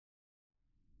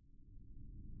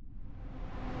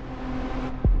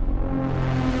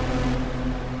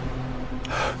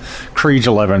Trees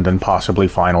 11th and possibly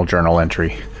final journal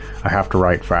entry. I have to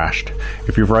write fast.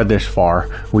 If you've read this far,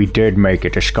 we did make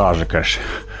it to Skazicus.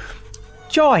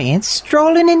 Giants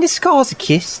strolling into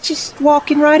Skazicus, just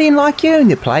walking right in like you own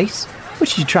the place.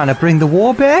 What, you trying to bring the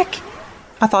war back?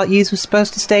 I thought yous were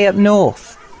supposed to stay up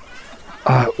north.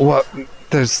 Well,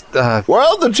 there's,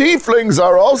 Well, the tieflings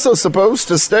are also supposed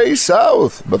to stay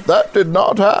south, but that did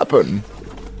not happen.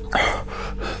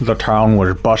 The town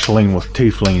was bustling with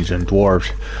tieflings and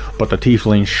dwarves, but the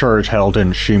tieflings sure as hell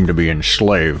didn't seem to be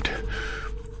enslaved.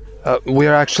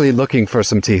 we're actually looking for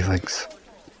some tieflings.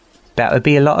 That would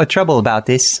be a lot of trouble about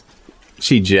this.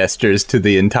 She gestures to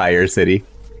the entire city.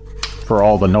 For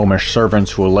all the gnomish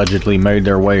servants who allegedly made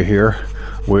their way here,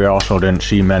 we also didn't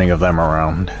see many of them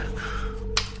around.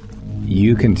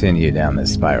 You continue down the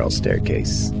spiral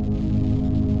staircase.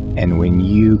 And when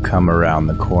you come around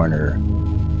the corner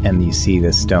and you see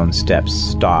the stone steps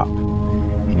stop,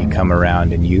 and you come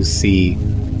around and you see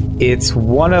it's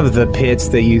one of the pits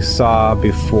that you saw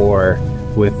before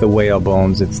with the whale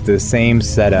bones. It's the same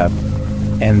setup.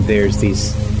 And there's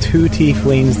these two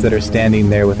tieflings that are standing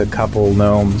there with a couple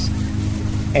gnomes.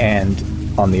 And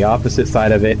on the opposite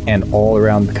side of it and all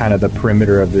around kind of the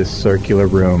perimeter of this circular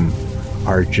room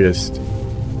are just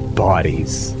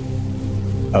bodies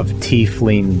of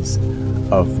tieflings,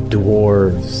 of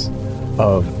dwarves,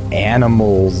 of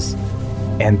animals,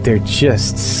 and they're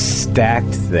just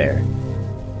stacked there.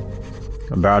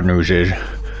 The bad news is,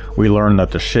 we learned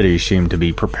that the city seemed to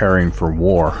be preparing for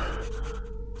war.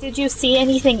 Did you see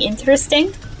anything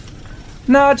interesting?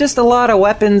 No, just a lot of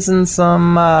weapons and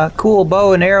some cool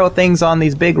bow and arrow things on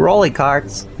these big rolly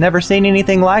carts. Never seen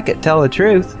anything like it, tell the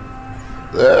truth.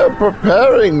 They're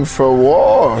preparing for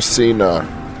war, Sina.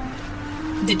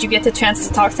 Did you get the chance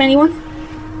to talk to anyone?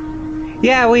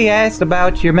 Yeah, we asked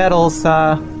about your metals,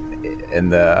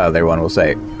 And the other one will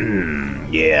say,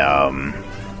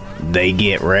 they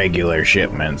get regular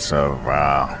shipments of,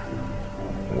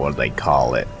 what do they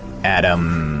call it?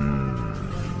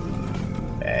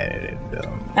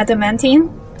 Adamantine?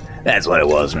 That's what it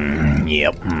was.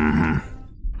 Yep. Mm-hmm.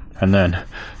 And then,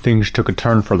 things took a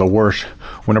turn for the worse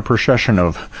when a procession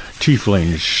of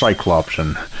tieflings, cyclops,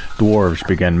 and dwarves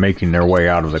began making their way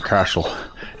out of the castle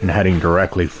and heading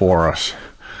directly for us.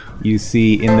 You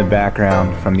see in the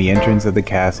background, from the entrance of the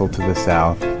castle to the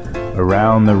south,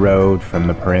 around the road from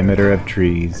the perimeter of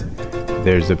trees,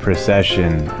 there's a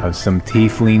procession of some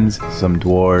tieflings, some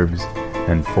dwarves,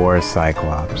 and 4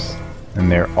 cyclops.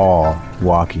 And they're all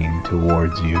walking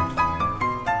towards you.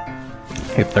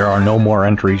 If there are no more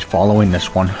entries following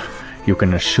this one, you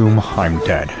can assume I'm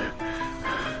dead.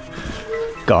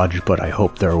 Gods, but I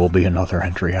hope there will be another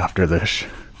entry after this.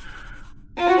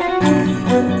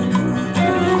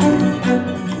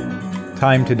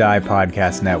 Time to Die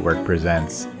Podcast Network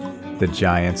presents The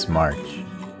Giant's March.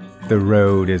 The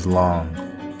road is long,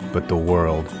 but the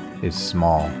world is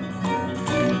small.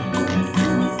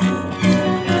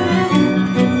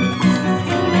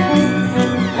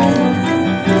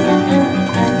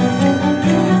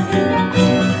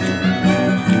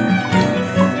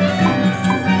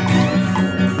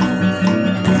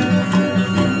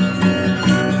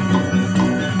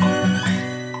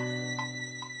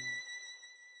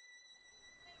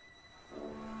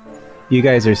 You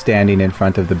guys are standing in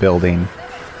front of the building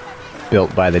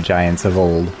built by the giants of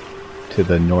old to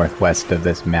the northwest of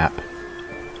this map.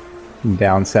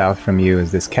 Down south from you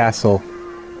is this castle.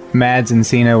 Mads and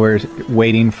Sina were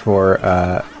waiting for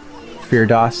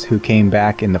Firdaus, who came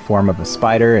back in the form of a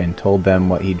spider and told them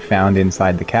what he'd found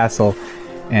inside the castle.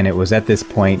 And it was at this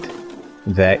point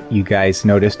that you guys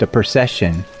noticed a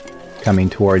procession coming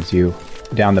towards you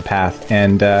down the path.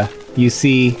 And you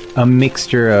see a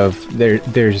mixture of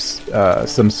there's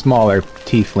some smaller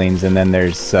tieflings, and then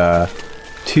there's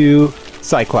 2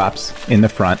 cyclops in the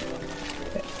front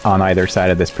on either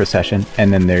side of this procession,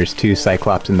 and then there's 2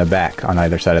 cyclops in the back on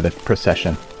either side of the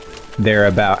procession. They're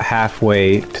about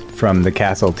halfway from the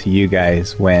castle to you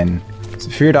guys when,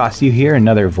 Firdaus, you hear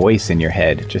another voice in your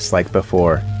head, just like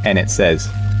before, and it says,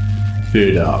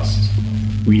 Firdaus,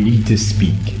 we need to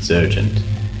speak. It's urgent.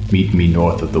 Meet me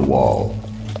north of the wall.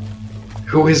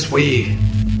 Who is we?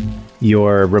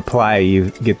 Your reply,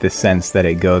 you get the sense that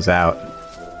it goes out,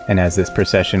 and as this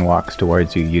procession walks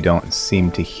towards you, you don't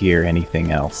seem to hear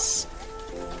anything else.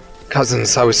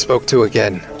 Cousins I spoke to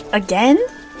again. Again?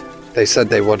 They said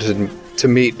they wanted to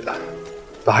meet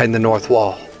behind the north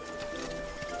wall.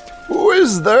 Who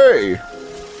is they?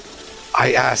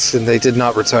 I asked and they did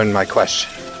not return my question.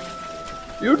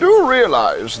 You do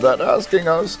realize that asking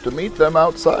us to meet them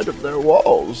outside of their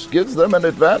walls gives them an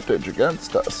advantage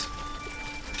against us.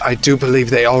 I do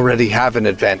believe they already have an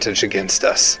advantage against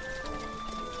us.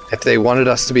 If they wanted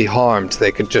us to be harmed,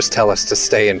 they could just tell us to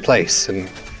stay in place and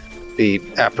be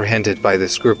apprehended by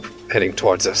this group heading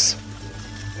towards us.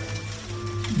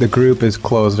 The group is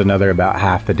closed another about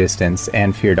half the distance,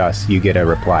 and Firdaus, you get a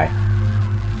reply.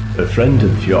 A friend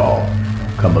of y'all.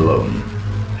 Come alone.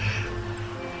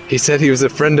 He said he was a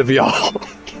friend of y'all.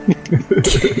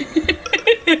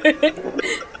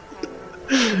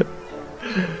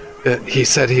 He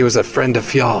said he was a friend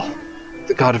of y'all,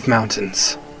 the god of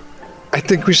mountains. I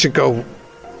think we should go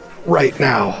right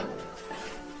now.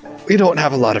 We don't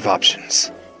have a lot of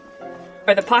options.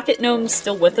 Are the pocket gnomes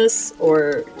still with us,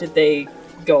 or did they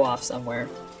go off somewhere?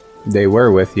 They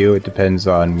were with you. It depends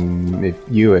on if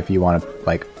you want to,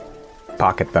 like,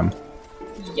 pocket them.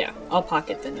 Yeah, I'll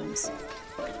pocket the gnomes.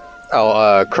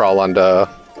 I'll crawl onto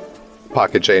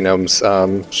Pocket J Gnome's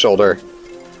shoulder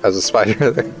as a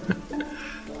spider there.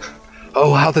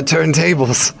 Oh, how the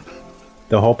turntables!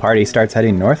 The whole party starts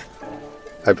heading north?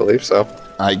 I believe so.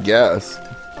 I guess.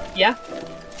 Yeah.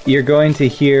 You're going to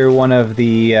hear one of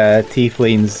the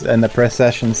tieflings in the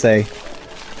procession say,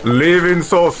 Leaving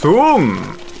so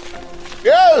soon?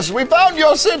 Yes, we found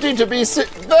your city to be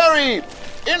very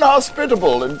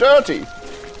inhospitable and dirty.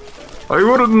 I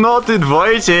would not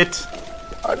advise it.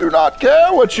 I do not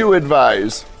care what you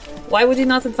advise. Why would you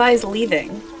not advise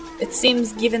leaving? It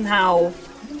seems, given how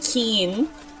keen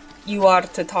you are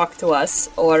to talk to us,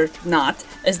 or not,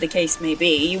 as the case may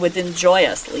be, you would enjoy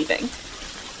us leaving.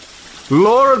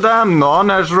 Lord Amnon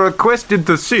has requested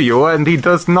to see you, and he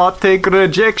does not take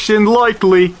rejection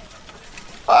lightly.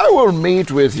 I will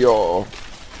meet with your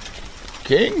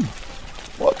king.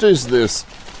 What is this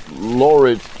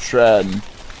Loritran?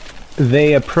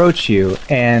 They approach you,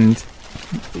 and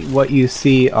what you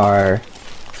see are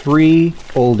 3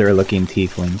 older-looking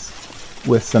tieflings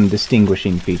with some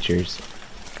distinguishing features.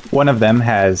 One of them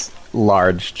has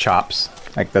large chops,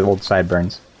 like the old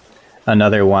sideburns.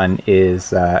 Another one is,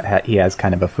 he has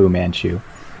kind of a Fu Manchu.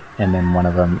 And then one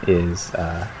of them is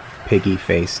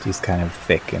piggy-faced. He's kind of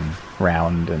thick and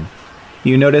round. And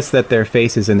you notice that their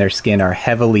faces and their skin are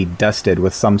heavily dusted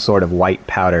with some sort of white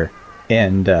powder.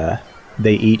 And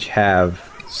they each have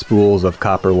spools of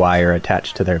copper wire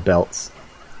attached to their belts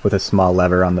with a small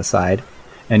lever on the side.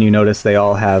 And you notice they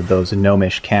all have those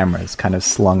gnomish cameras kind of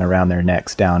slung around their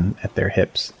necks down at their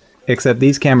hips. Except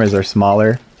these cameras are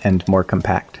smaller and more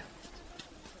compact.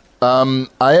 I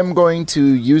am going to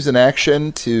use an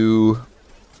action to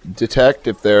detect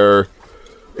if there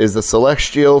is a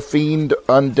celestial, fiend,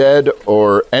 undead,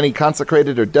 or any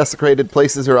consecrated or desecrated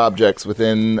places or objects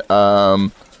within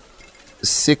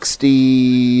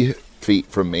 60 feet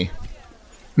from me.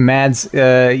 Mads,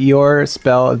 your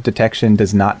spell of detection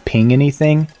does not ping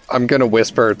anything. I'm gonna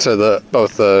whisper to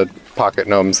both the pocket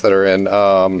gnomes that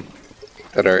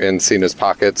are in Cena's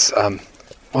pockets.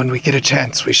 When we get a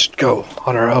chance, we should go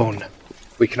on our own.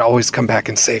 We can always come back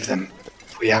and save them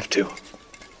if we have to.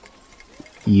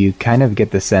 You kind of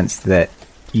get the sense that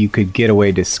you could get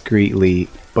away discreetly,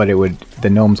 but the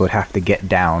gnomes would have to get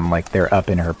down, like they're up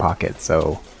in her pocket,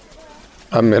 so...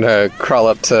 I'm gonna crawl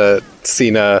up to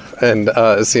Cena and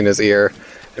Cena's ear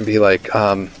and be like,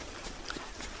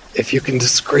 if you can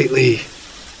discreetly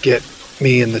get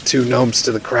me and the 2 gnomes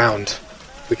to the ground,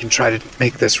 we can try to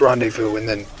make this rendezvous and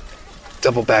then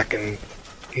double back and,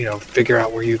 figure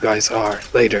out where you guys are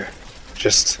later.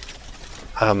 Just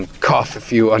cough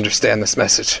if you understand this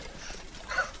message.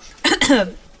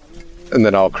 And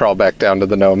then I'll crawl back down to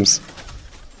the gnomes.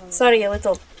 Sorry, a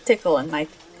little tickle in my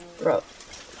throat.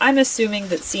 I'm assuming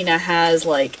that Cena has,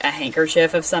 like, a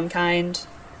handkerchief of some kind.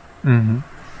 Mm-hmm.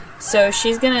 So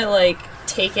she's gonna, like,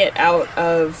 take it out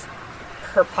of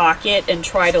her pocket and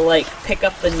try to, like, pick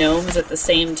up the gnomes at the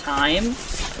same time.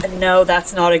 And no,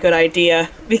 that's not a good idea,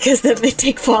 because then they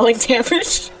take falling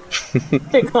damage.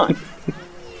 Hang on.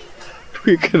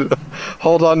 We could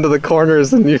hold on to the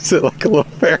corners and use it like a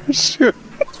little parachute.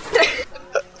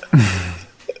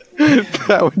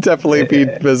 That would definitely be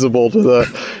visible to the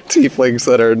tieflings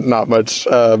that are not much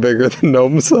bigger than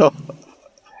gnomes, though.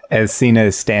 As Cena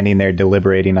is standing there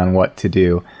deliberating on what to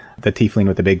do, the tiefling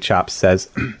with the big chops says,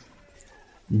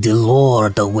 The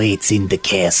Lord awaits in the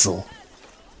castle.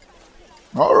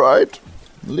 All right,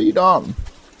 lead on.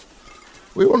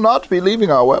 We will not be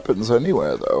leaving our weapons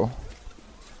anywhere, though.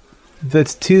 The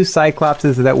 2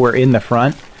 cyclopses that were in the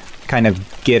front kind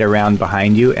of get around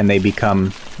behind you, and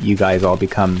you guys all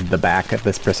become the back of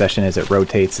this procession as it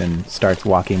rotates and starts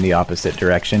walking the opposite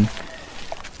direction.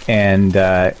 And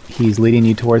he's leading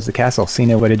you towards the castle.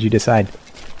 Cena, what did you decide?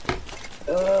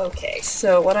 Okay,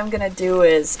 so what I'm gonna do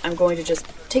is I'm going to just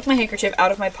take my handkerchief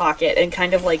out of my pocket and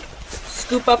kind of like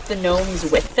scoop up the gnomes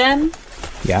with them.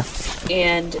 Yeah.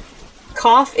 And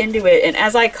cough into it, and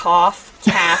as I cough,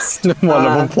 cast One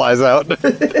of them flies out.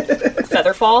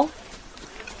 Featherfall.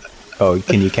 Oh,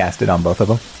 can you cast it on both of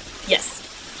them? Yes.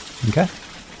 Okay.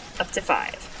 Up to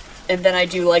 5. And then I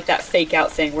do like that fake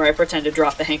out thing where I pretend to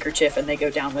drop the handkerchief and they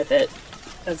go down with it.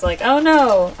 It's like, oh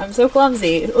no, I'm so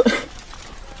clumsy.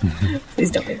 Please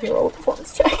don't make me roll a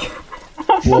performance check.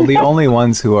 Well, the only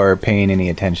ones who are paying any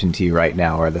attention to you right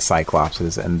now are the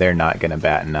Cyclopses, and they're not going to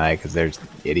bat an eye because they're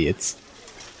idiots.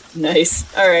 Nice.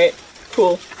 Alright.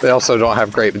 Cool. They also don't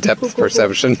have great depth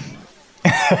perception.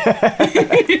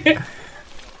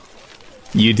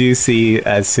 You do see,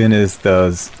 as soon as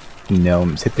those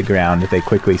gnomes hit the ground, they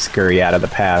quickly scurry out of the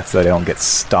path so they don't get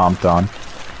stomped on.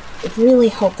 I really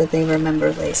hope that they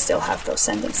remember they still have those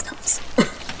sending stones.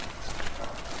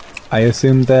 I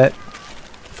assume that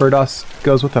Firdos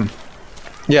goes with them.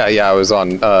 Yeah, I was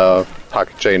on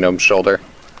Pocket J Gnome's shoulder.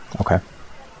 Okay.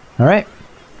 All right.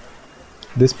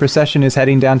 This procession is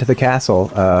heading down to the castle.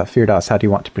 Firdos, how do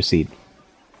you want to proceed?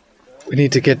 We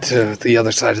need to get to the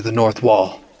other side of the north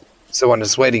wall. Someone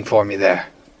is waiting for me there.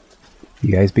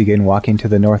 You guys begin walking to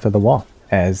the north of the wall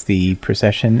as the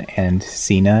procession and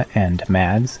Sina and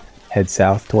Mads head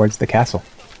south towards the castle.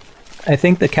 I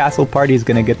think the castle party is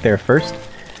going to get there first,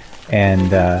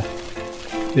 and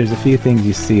there's a few things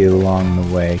you see along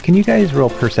the way. Can you guys roll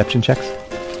perception checks?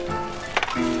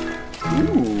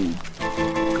 Ooh.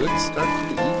 Good start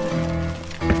to the evening.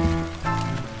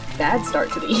 Bad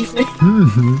start to the evening.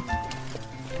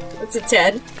 What's a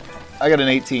 10? I got an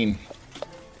 18.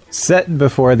 Set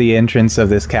before the entrance of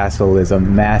this castle is a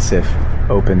massive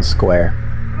open square,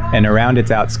 and around its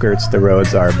outskirts the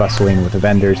roads are bustling with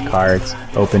vendors, carts,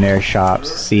 open-air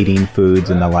shops, seating,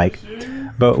 foods, and the like.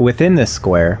 But within this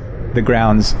square, the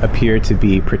grounds appear to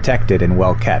be protected and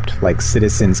well kept, like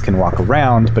citizens can walk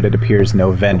around, but it appears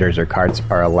no vendors or carts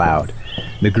are allowed.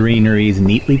 The greenery is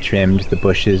neatly trimmed, the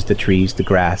bushes, the trees, the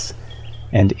grass,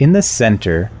 and in the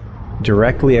center,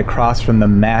 directly across from the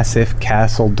massive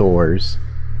castle doors,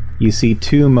 you see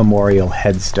 2 memorial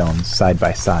headstones side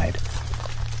by side.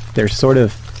 They're sort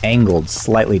of angled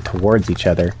slightly towards each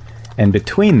other, and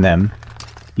between them,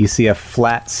 you see a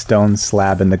flat stone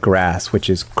slab in the grass which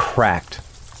is cracked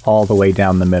all the way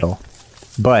down the middle.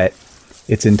 But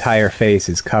its entire face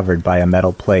is covered by a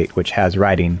metal plate which has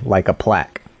writing like a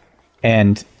plaque.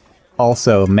 And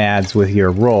also, Mads, with your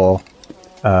roll,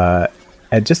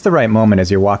 at just the right moment as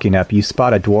you're walking up, you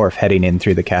spot a dwarf heading in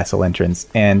through the castle entrance,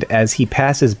 and as he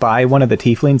passes by one of the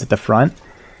tieflings at the front,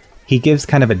 he gives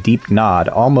kind of a deep nod,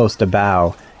 almost a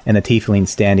bow, and the tiefling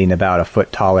standing about a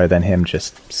foot taller than him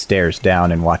just stares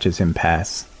down and watches him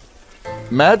pass.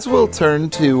 Mads will turn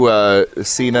to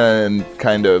Sina and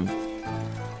kind of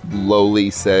lowly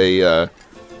say,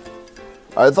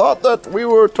 I thought that we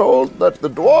were told that the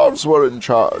dwarves were in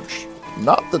charge,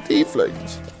 not the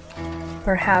tieflings.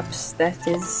 Perhaps that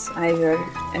is either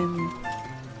an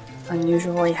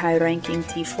unusually high-ranking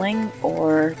tiefling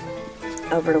or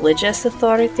a religious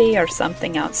authority or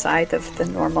something outside of the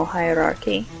normal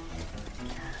hierarchy.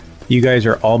 You guys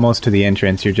are almost to the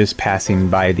entrance. You're just passing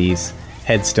by these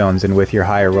headstones, and with your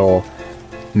high roll,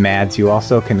 Mads, you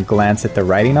also can glance at the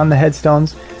writing on the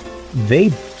headstones.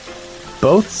 They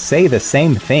both say the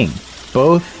same thing.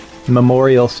 Both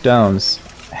memorial stones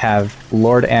have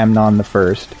Lord Amnon the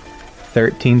First,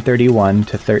 1331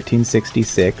 to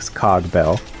 1366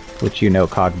 Cogbell, which you know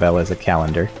Cogbell is a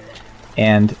calendar,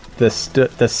 and the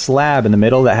slab in the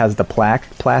middle that has the plaque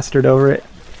plastered over it,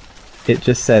 it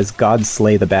just says, God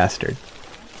slay the bastard.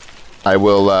 I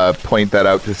will point that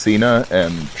out to Sina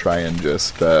and try and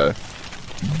just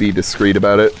be discreet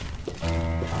about it.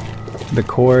 The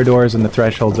corridors and the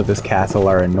thresholds of this castle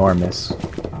are enormous.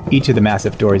 Each of the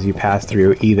massive doors you pass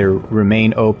through either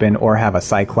remain open or have a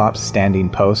Cyclops standing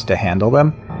post to handle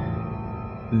them.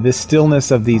 The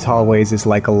stillness of these hallways is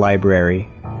like a library,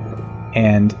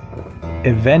 and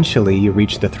eventually you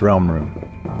reach the throne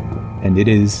room, and it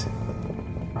is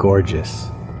gorgeous.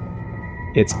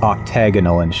 It's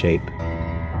octagonal in shape.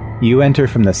 You enter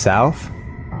from the south,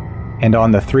 and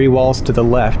on the 3 walls to the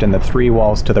left and the 3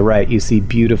 walls to the right, you see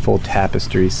beautiful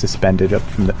tapestries suspended up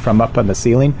from up on the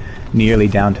ceiling, nearly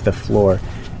down to the floor,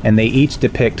 and they each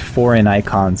depict foreign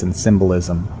icons and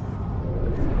symbolism.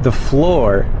 The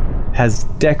floor has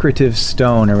decorative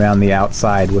stone around the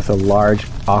outside with a large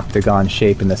octagon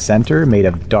shape in the center made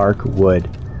of dark wood.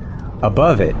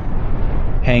 Above it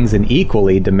hangs an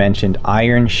equally dimensioned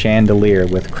iron chandelier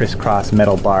with crisscross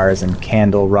metal bars and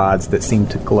candle rods that seem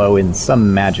to glow in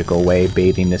some magical way,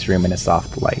 bathing this room in a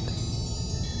soft light.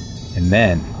 And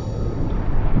then,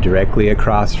 directly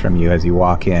across from you as you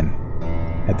walk in,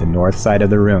 at the north side of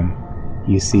the room,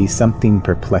 you see something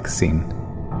perplexing.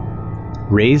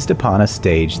 Raised upon a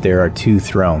stage, there are 2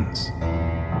 thrones.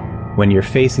 When you're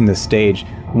facing the stage,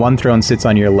 one throne sits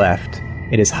on your left.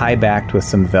 It is high-backed with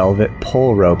some velvet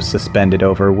pole ropes suspended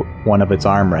over one of its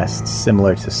armrests,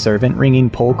 similar to servant ringing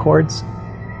pole cords.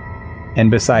 And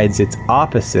besides its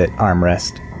opposite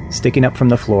armrest, sticking up from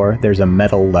the floor, there's a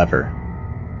metal lever.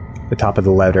 The top of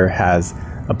the lever has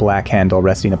a black handle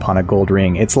resting upon a gold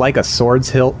ring. It's like a sword's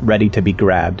hilt ready to be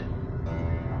grabbed.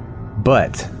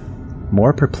 But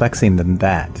more perplexing than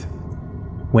that,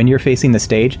 when you're facing the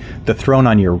stage, the throne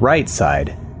on your right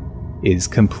side is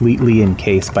completely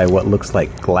encased by what looks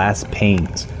like glass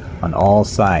panes on all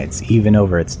sides, even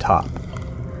over its top.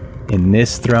 In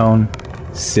this throne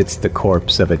sits the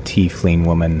corpse of a tiefling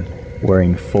woman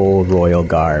wearing full royal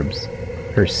garbs.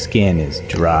 Her skin is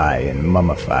dry and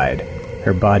mummified.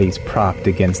 Her body's propped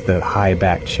against the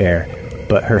high-backed chair,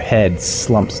 but her head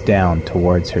slumps down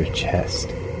towards her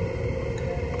chest.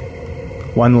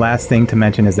 One last thing to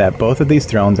mention is that both of these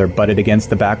thrones are butted against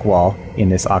the back wall in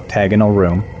this octagonal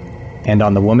room, and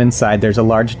on the woman's side there's a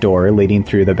large door leading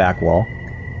through the back wall,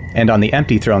 and on the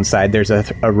empty throne side there's a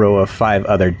row of 5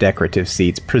 other decorative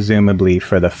seats, presumably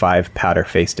for the 5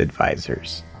 powder-faced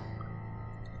advisors.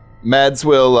 Mads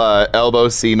will elbow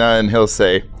Cena and he'll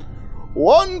say,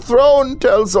 "One throne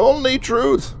tells only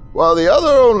truth, while the other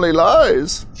only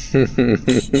lies.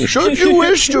 Should you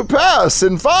wish to pass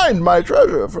and find my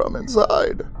treasure from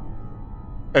inside."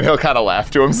 And he'll kind of laugh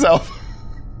to himself.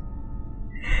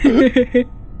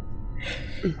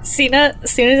 Cena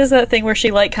does that thing where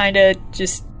she like kind of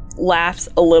just laughs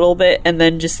a little bit and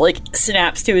then just like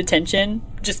snaps to attention,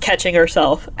 just catching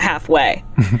herself halfway.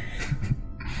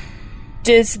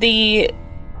 Does the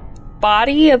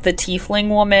body of the tiefling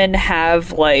woman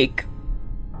have like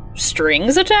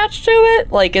strings attached to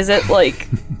it? Like, is it like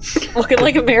looking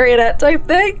like a marionette type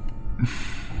thing?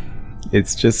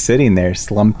 It's just sitting there,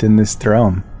 slumped in this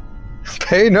throne.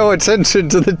 Pay no attention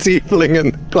to the tiefling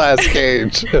in the glass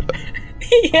cage.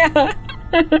 Yeah.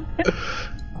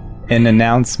 An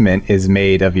announcement is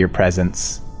made of your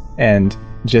presence, and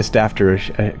just after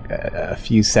a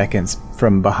few seconds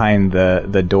from behind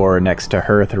the door next to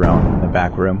her throne in the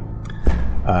back room,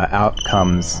 out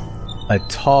comes a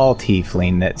tall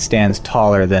tiefling that stands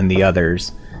taller than the other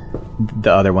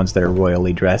ones that are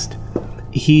royally dressed.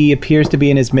 He appears to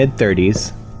be in his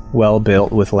mid-30s,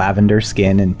 well-built with lavender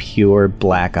skin and pure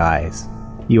black eyes.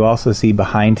 You also see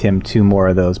behind him 2 more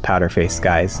of those powder-faced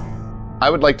guys. I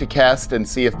would like to cast and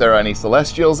see if there are any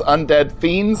celestials, undead,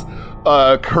 fiends,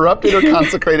 corrupted or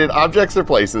consecrated objects or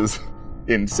places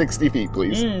in 60 feet,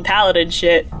 please. Paladin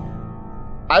shit.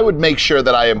 I would make sure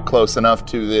that I am close enough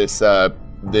to this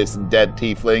dead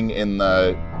tiefling in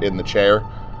the chair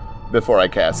before I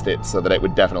cast it, so that it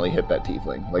would definitely hit that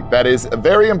tiefling. Like, that is a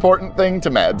very important thing to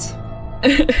Mads.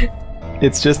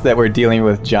 It's just that we're dealing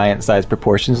with giant-sized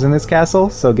proportions in this castle,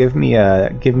 so give me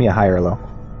a high or low.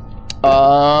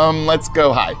 Let's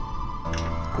go high,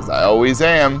 because I always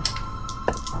am.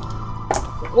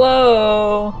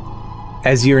 Whoa.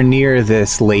 As you're near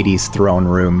this lady's throne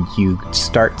room, you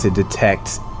start to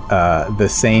detect the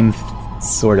same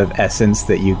sort of essence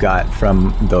that you got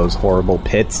from those horrible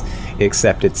pits,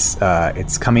 except it's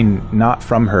coming not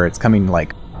from her. It's coming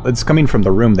from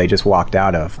the room they just walked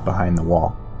out of behind the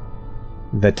wall.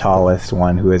 The tallest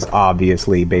one, who is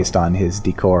obviously, based on his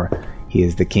decor, he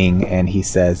is the king, and he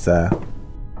says,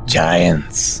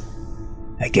 "Giants,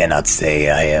 I cannot say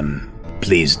I am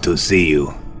pleased to see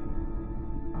you."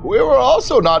 We were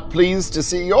also not pleased to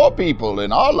see your people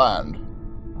in our land.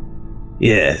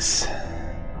 Yes.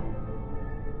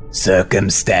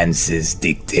 Circumstances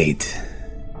dictate.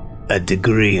 A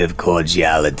degree of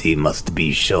cordiality must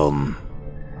be shown,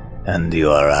 and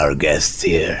you are our guests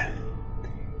here.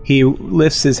 He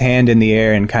lifts his hand in the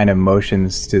air and kind of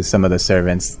motions to some of the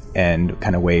servants and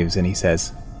kind of waves, and he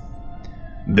says,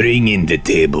 "Bring in the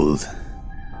tables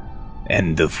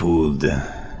and the food.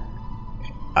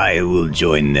 I will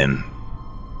join them."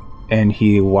 And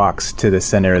he walks to the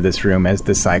center of this room as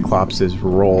the Cyclopses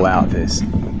roll out this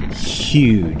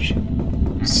huge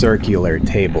circular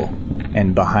table,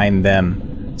 and behind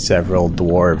them several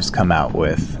dwarves come out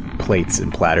with plates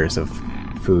and platters of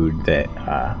food that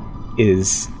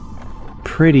is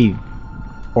pretty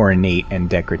ornate and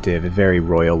decorative, very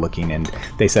royal looking, and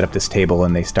they set up this table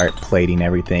and they start plating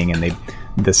everything, and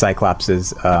the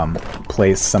Cyclopses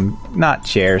place some, not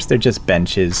chairs, they're just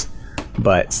benches,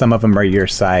 but some of them are your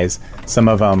size. Some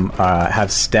of them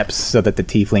have steps so that the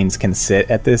tieflings can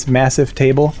sit at this massive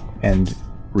table and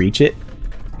reach it.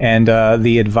 And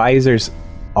the advisors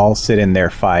all sit in their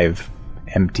 5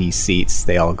 empty seats.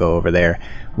 They all go over there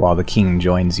while the king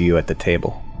joins you at the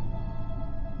table.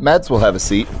 Mads will have a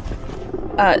seat.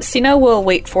 Sina will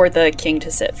wait for the king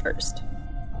to sit first.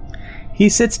 He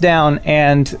sits down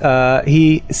and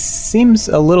he seems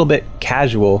a little bit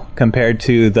casual compared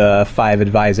to the 5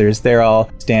 advisors. They're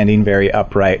all standing very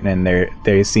upright and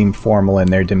they seem formal in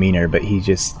their demeanor, but he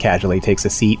just casually takes a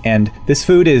seat. And this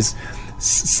food is,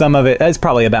 some of it is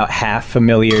probably about half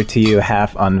familiar to you,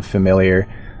 half unfamiliar,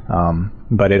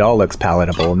 but it all looks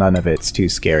palatable. None of it's too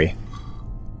scary.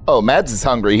 Oh, Mads is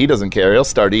hungry. He doesn't care. He'll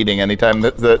start eating anytime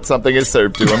that something is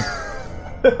served to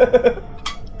him.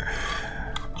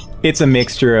 It's a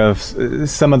mixture of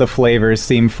some of the flavors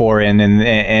seem foreign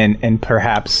and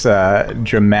perhaps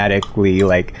dramatically,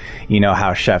 like, you know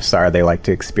how chefs are, they like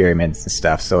to experiment and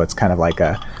stuff, so it's kind of like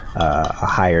a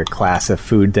higher class of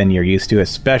food than you're used to,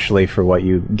 especially for what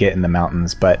you get in the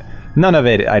mountains, but none of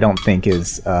it I don't think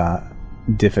is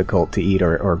difficult to eat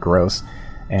or gross.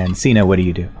 And Sina, what do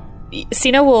you do?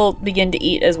 Sina will begin to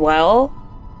eat as well.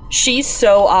 She's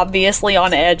so obviously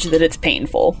on edge that it's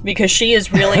painful, because she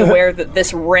is really aware that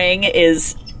this ring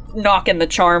is knocking the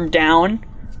charm down.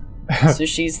 So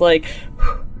she's like,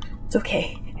 it's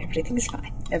okay, everything's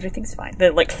fine. They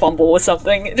like fumble with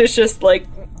something. It's just like...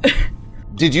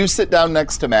 Did you sit down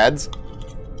next to Mads?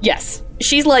 Yes.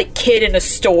 She's like kid in a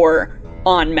store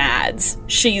on Mads.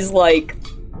 She's like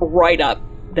right up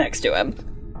next to him.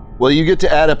 Well, you get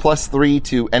to add a +3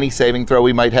 to any saving throw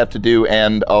we might have to do,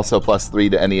 and also +3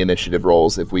 to any initiative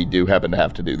rolls if we do happen to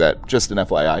have to do that. Just an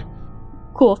FYI.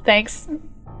 Cool, thanks.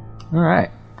 All right.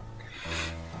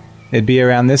 It'd be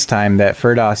around this time that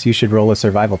Ferdos, you should roll a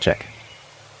survival check.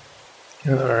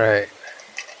 All right.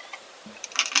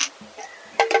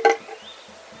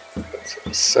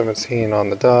 17 on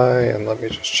the die, and let me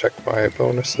just check my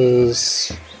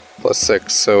bonuses. +6,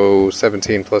 so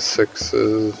 17 + 6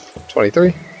 is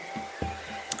 23.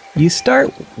 You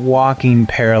start walking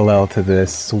parallel to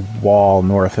this wall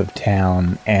north of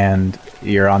town, and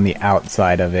you're on the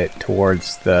outside of it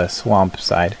towards the swamp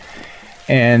side.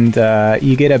 And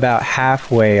you get about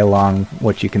halfway along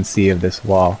what you can see of this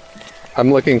wall.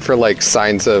 I'm looking for like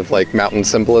signs of like mountain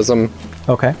symbolism.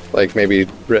 Okay. Like maybe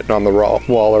written on the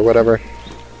wall or whatever.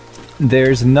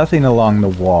 There's nothing along the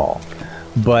wall,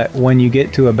 but when you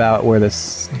get to about where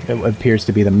it appears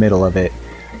to be the middle of it,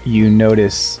 you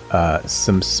notice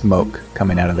some smoke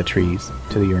coming out of the trees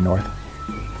to your north.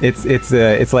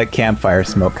 It's like campfire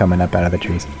smoke coming up out of the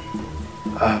trees.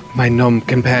 My gnome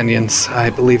companions,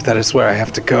 I believe that is where I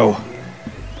have to go.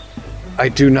 I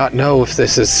do not know if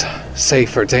this is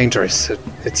safe or dangerous.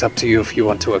 It's up to you if you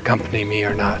want to accompany me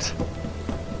or not.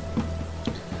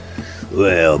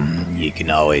 Well, you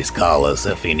can always call us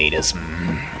if you need us.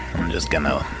 I'm just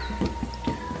gonna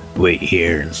wait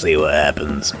here and see what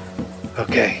happens.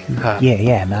 Okay.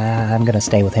 I'm gonna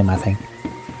stay with him, I think.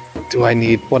 Do I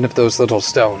need one of those little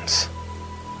stones?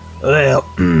 Well,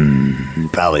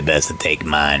 probably best to take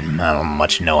mine. I don't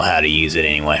much know how to use it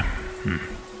anyway.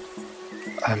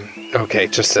 Okay,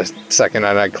 just a second,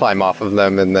 and I climb off of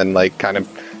them and then like kind of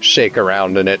shake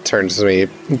around, and it turns me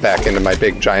back into my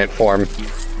big giant form.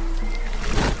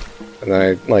 And then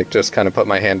I like just kind of put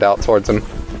my hand out towards him.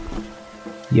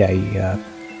 Yeah,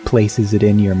 he places it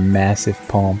in your massive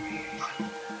palm.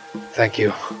 Thank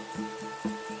you.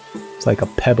 It's like a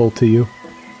pebble to you.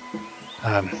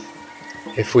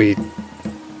 If we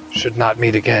should not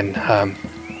meet again,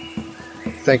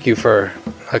 thank you for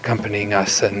accompanying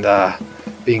us and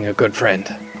being a good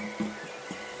friend.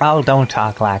 Oh, don't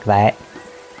talk like that.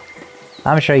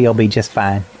 I'm sure you'll be just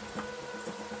fine.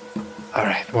 All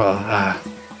right, well,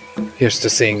 here's to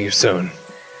seeing you soon.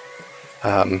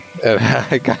 And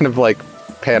I kind of like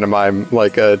pantomime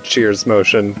like a cheers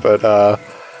motion, but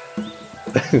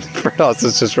for us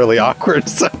it's just really awkward.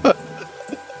 So.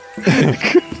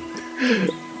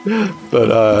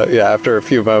 But yeah, after a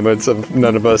few moments of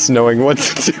none of us knowing what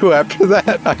to do after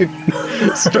that,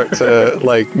 I start to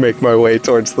like make my way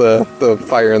towards the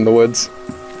fire in the woods.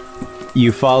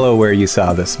 You follow where you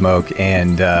saw the smoke,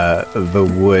 and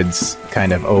the woods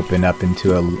kind of open up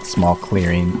into a small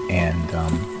clearing, and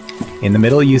in the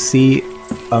middle you see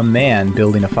a man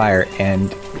building a fire,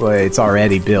 and it's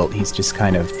already built. He's just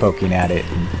kind of poking at it,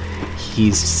 and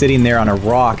he's sitting there on a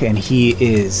rock, and he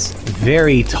is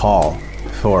very tall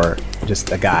for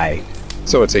just a guy.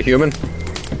 So it's a human?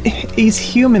 He's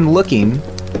human looking,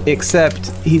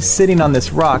 except he's sitting on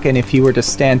this rock, and if he were to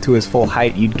stand to his full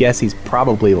height, you'd guess he's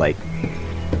probably like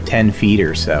 10 feet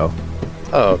or so.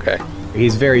 Oh, okay.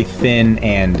 He's very thin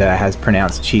and has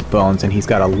pronounced cheekbones, and he's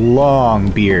got a long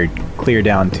beard clear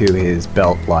down to his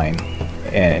belt line,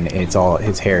 and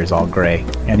his hair is all gray.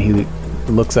 And he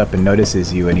looks up and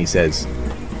notices you, and he says,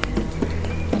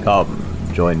 "Come,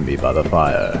 join me by the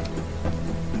fire."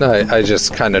 I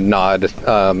just kind of nod.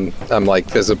 I'm like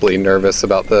visibly nervous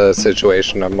about the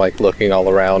situation. I'm like looking all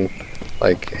around,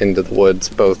 like into the woods,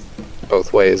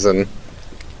 both ways, and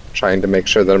trying to make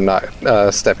sure that I'm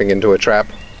not stepping into a trap.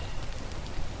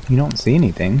 You don't see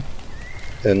anything.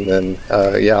 And then,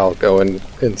 yeah, I'll go and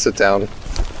sit down.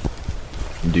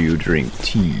 Do you drink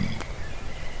tea?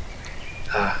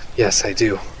 Yes, I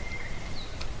do.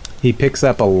 He picks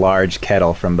up a large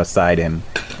kettle from beside him,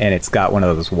 and it's got one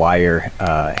of those wire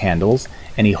handles,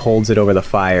 and he holds it over the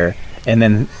fire, and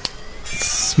then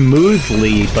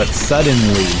smoothly but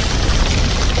suddenly,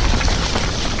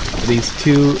 these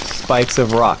two spikes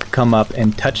of rock come up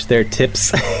and touch their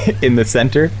tips in the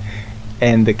center,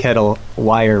 and the kettle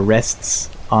wire rests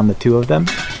on the two of them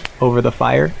over the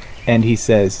fire, and he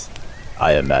says,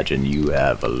 I imagine you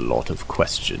have a lot of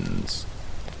questions.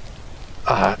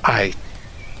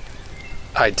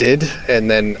 I did, and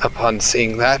then upon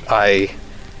seeing that, I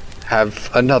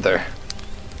have another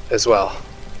as well.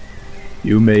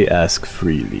 You may ask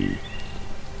freely.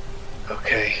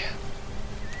 Okay.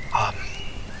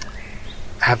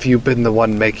 Have you been the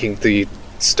one making the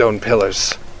stone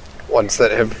pillars? Ones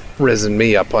that have risen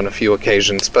me up on a few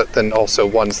occasions, but then also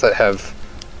ones that have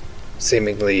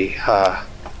seemingly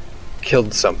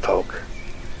killed some folk.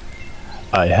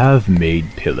 I have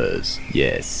made pillars,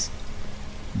 yes.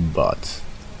 But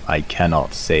I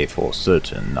cannot say for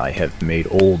certain I have made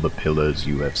all the pillars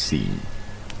you have seen.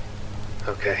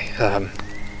 Okay,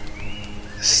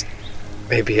 this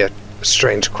may be a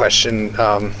strange question.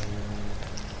 I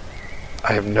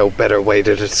have no better way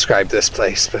to describe this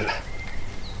place, but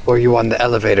were you on the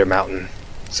elevator mountain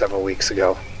several weeks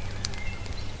ago?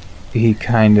 he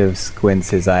kind of squints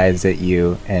his eyes at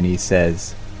you and he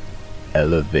says,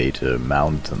 Elevator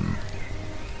Mountain.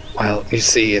 Well, you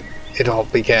see, it all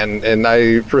began, and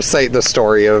I recite the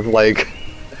story of, like,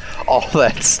 all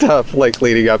that stuff, like,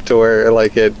 leading up to where,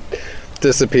 like, it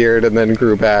disappeared and then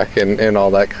grew back and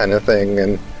all that kind of thing,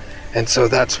 and so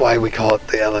that's why we call it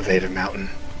the Elevator Mountain.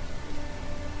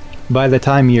 By the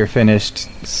time you're finished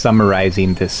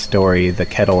summarizing this story, the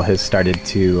kettle has started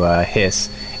to hiss,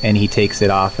 and he takes it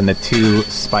off, and the two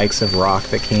spikes of rock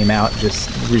that came out just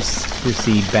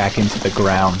recede back into the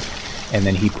ground, and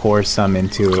then he pours some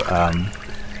into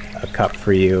a cup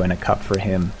for you and a cup for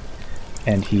him,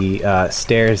 and he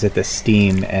stares at the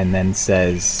steam and then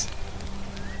says,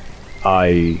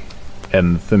 I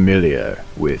am familiar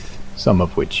with some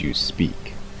of which you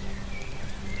speak.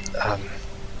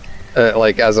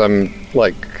 Like, as I'm,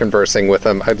 like, conversing with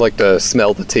him, I'd like to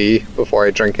smell the tea before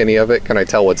I drink any of it. Can I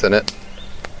tell what's in it?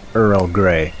 Earl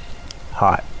Grey.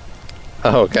 Hot.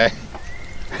 Oh, okay.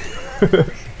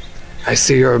 I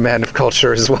see you're a man of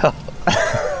culture as well.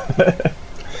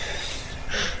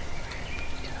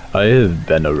 I have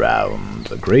been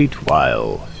around a great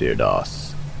while,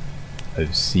 Firdaus.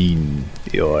 I've seen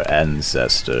your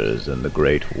ancestors in the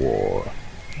Great War.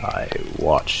 I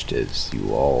watched as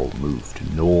you all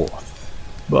moved north,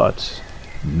 but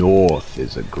north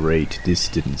is a great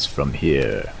distance from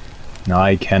here.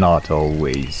 I cannot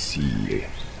always see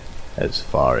as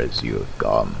far as you have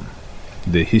gone.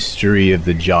 The history of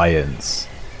the giants,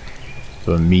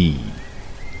 for me,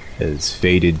 has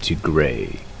faded to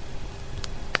gray.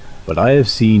 But I have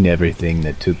seen everything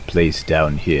that took place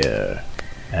down here,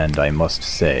 and I must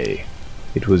say,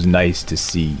 it was nice to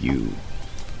see you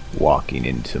walking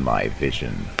into my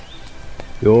vision.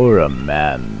 You're a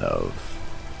man of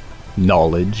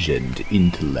knowledge and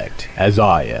intellect, as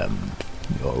I am.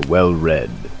 You're well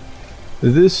read.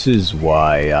 This is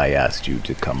why I asked you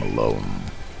to come alone.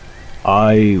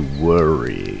 I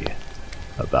worry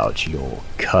about your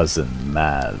cousin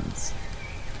Maz.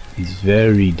 He's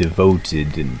very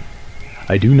devoted, and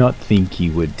I do not think he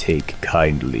would take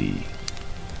kindly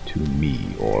to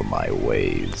me or my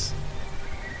ways.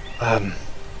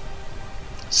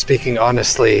 Speaking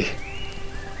honestly,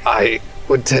 I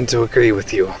would tend to agree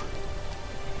with you.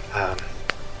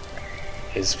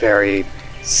 He's very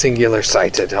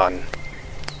singular-sighted on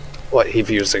what he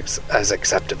views as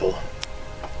acceptable.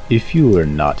 If you were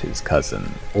not his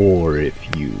cousin, or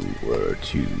if you were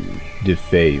to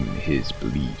defame his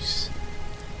beliefs,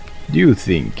 do you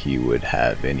think he would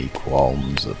have any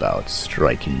qualms about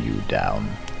striking you down?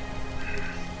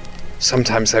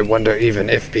 Sometimes I wonder even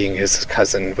if being his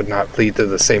cousin would not lead to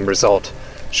the same result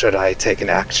should I take an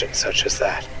action such as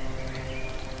that.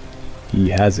 He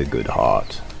has a good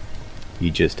heart.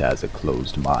 He just has a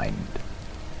closed mind.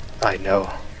 I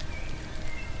know.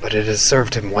 But it has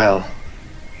served him well.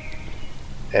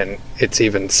 And it's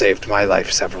even saved my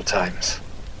life several times.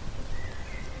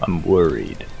 I'm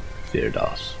worried,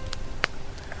 Firdaus.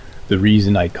 The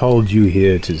reason I called you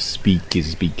here to speak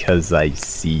is because I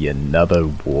see another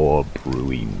war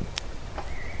brewing.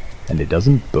 And it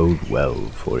doesn't bode well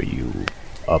for you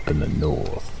up in the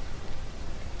north.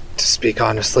 To speak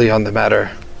honestly on the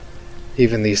matter,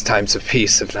 even these times of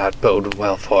peace have not boded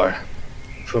well for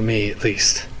me at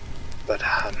least. But,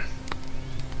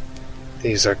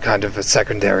 these are kind of a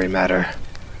secondary matter.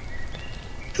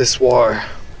 This war,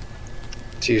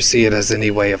 do you see it as any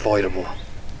way avoidable?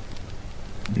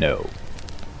 No.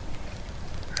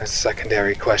 A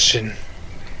secondary question.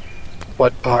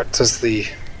 What part does the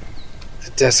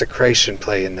desecration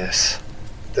play in this?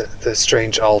 The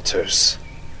strange altars.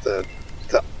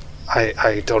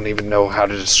 I don't even know how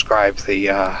to describe the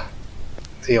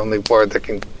only word that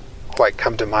can quite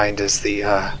come to mind is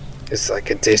is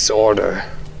like a disorder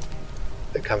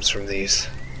that comes from these.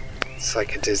 It's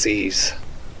like a disease.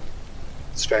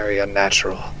 It's very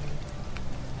unnatural.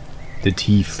 The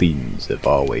tieflings have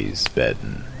always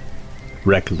been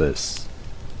reckless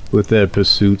with their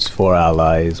pursuits for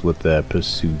allies, with their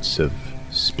pursuits of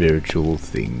spiritual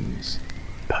things,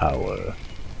 power,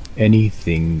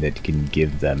 anything that can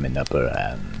give them an upper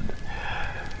hand.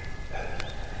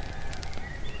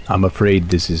 I'm afraid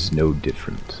this is no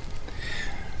different.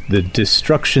 The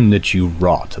destruction that you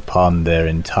wrought upon their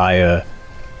entire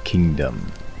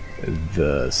kingdom,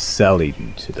 the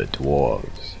selling to the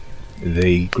dwarves,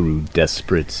 they grew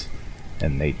desperate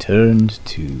and they turned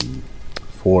to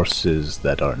forces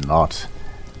that are not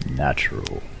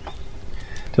natural.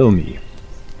 Tell me,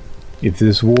 if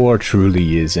this war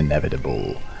truly is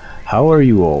inevitable, how are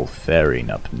you all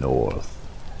faring up north?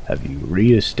 Have you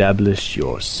re-established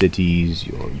your cities,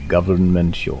 your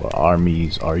government, your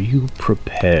armies? Are you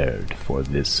prepared for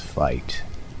this fight?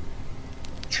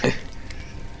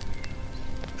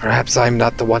 Perhaps I'm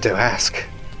not the one to ask.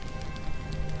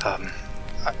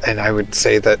 And I would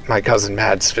say that my cousin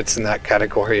Mads fits in that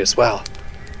category as well.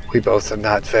 We both are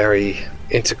not very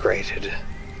integrated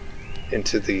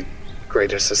into the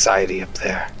greater society up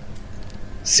there.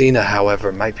 Sina,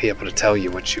 however, might be able to tell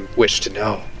you what you wish to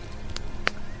know.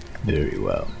 Very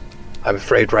well. I'm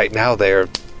afraid right now they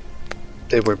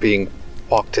were being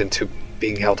walked into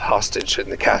being held hostage in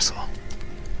the castle.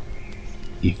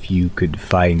 If you could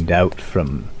find out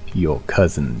from your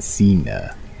cousin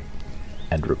Sina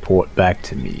and report back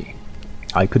to me,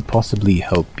 I could possibly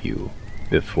help you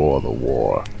before the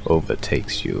war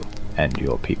overtakes you and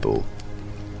your people.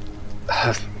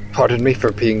 Pardon me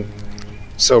for being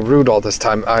so rude all this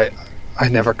time. I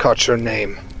never caught your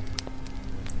name.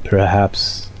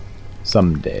 Perhaps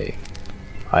someday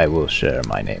I will share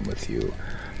my name with you.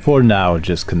 For now,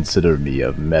 just consider me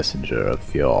a messenger of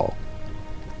Fjall.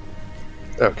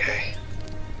 Okay.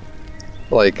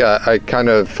 Like, I kind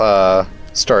of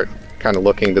start kind of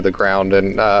looking to the ground,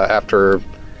 and after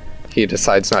he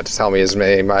decides not to tell me his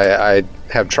name, I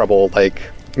have trouble, like,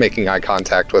 making eye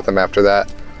contact with him after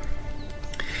that.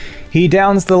 He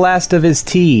downs the last of his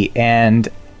tea, and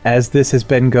as this has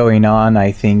been going on,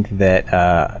 I think that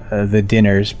the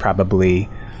dinner's probably...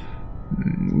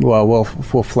 Well,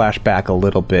 we'll flash back a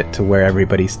little bit to where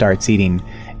everybody starts eating,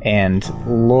 and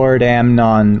Lord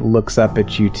Amnon looks up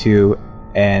at you two,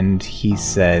 and he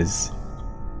says...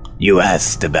 You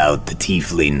asked about the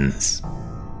tieflings.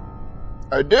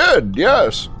 I did,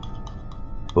 yes.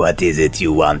 What is it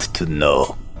you want to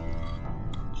know?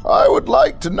 I would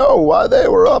like to know why they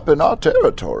were up in our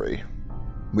territory.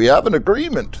 We have an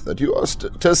agreement that you are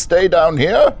to stay down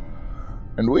here,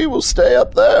 and we will stay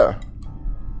up there.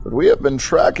 But we have been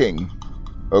tracking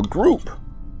a group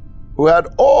who had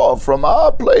ore from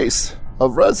our place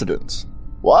of residence.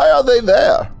 Why are they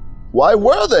there? Why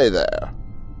were they there?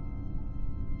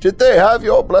 Did they have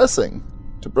your blessing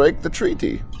to break the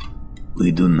treaty?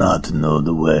 We do not know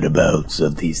the whereabouts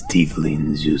of these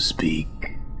tieflings you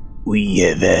speak. We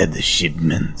have had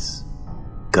shipments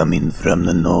coming from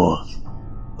the north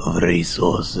of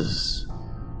resources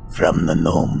from the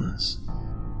gnomes.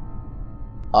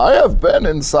 I have been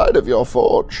inside of your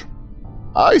forge.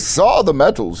 I saw the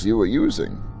metals you were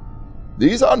using.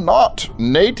 These are not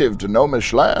native to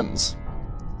gnomish lands.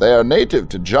 They are native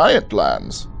to giant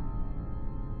lands.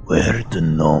 Where the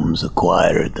gnomes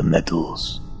acquire the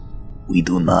metals, we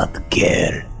do not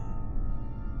care.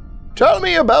 Tell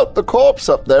me about the corpse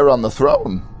up there on the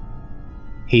throne.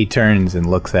 He turns and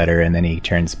looks at her, and then he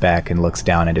turns back and looks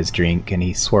down at his drink, and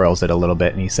he swirls it a little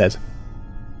bit, and he says,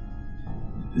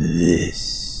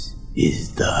 This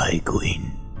is the High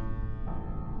Queen,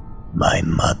 my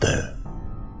mother.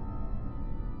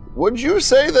 Would you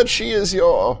say that she is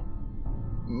your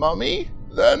mummy,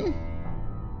 then?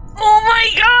 Oh my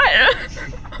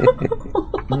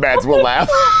god! Mads will laugh.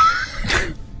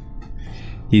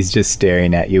 He's just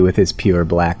staring at you with his pure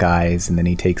black eyes, and then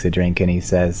he takes a drink and he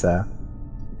says,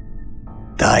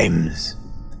 Times,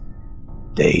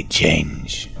 they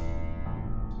change.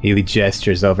 He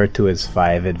gestures over to his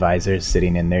 5 advisors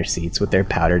sitting in their seats with their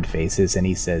powdered faces, and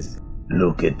he says,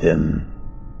 Look at them.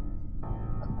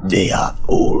 They are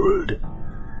old.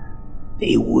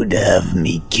 They would have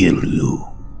me kill you.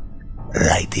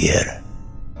 Right here.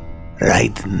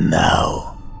 Right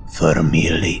now. For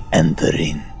merely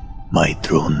entering my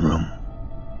throne room.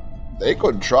 They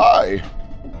could try,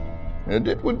 and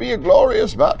it would be a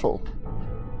glorious battle.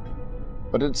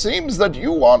 But it seems that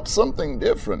you want something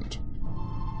different.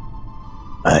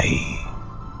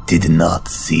 I did not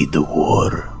see the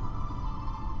war.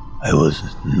 I was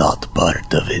not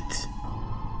part of it.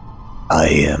 I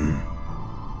am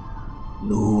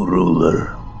new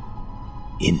ruler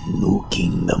in new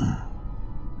kingdom.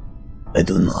 I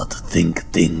do not think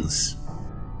things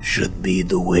should be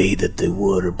the way that they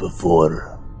were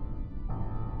before.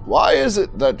 Why is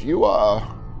it that you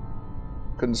are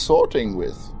consorting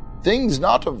with things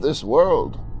not of this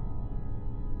world?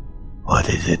 What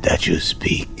is it that you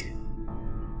speak?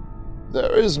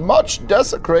 There is much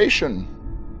desecration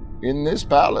in this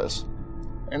palace,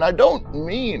 and I don't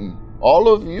mean all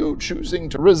of you choosing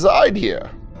to reside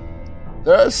here.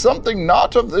 There is something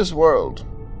not of this world,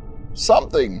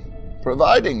 something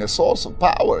providing a source of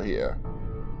power here.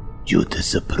 You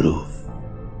disapprove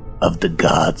of the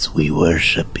gods we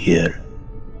worship here.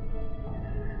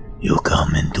 You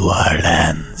come into our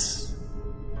lands.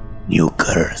 You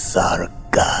curse our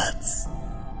gods.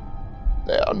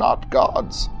 They are not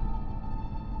gods.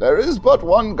 There is but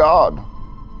one God,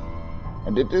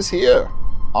 and it is here,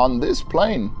 on this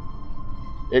plane.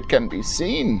 It can be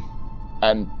seen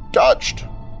and touched.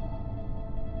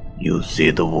 You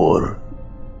see the war.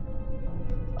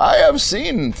 I have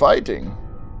seen fighting.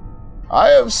 I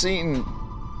have seen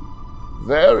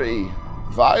very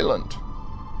violent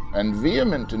and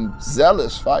vehement and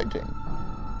zealous fighting.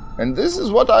 And this is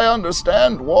what I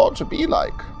understand war to be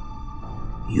like.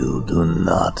 You do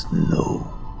not know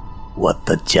what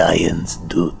the giants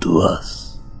do to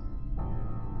us.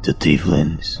 The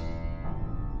Tieflings.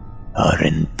 Our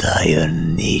entire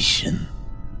nation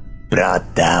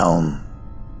brought down.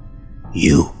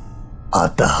 You are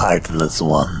the heartless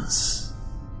ones.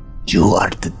 You are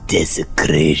the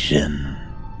desecration.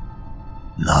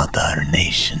 Not our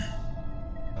nation.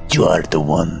 You are the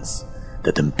ones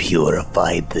that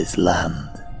impurified this land.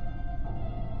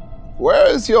 Where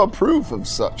is your proof of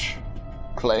such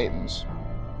claims?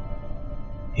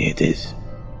 It is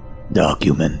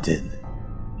documented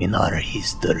in our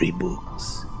history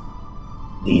books.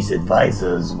 These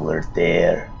advisors were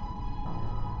there.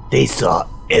 They saw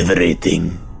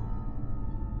everything.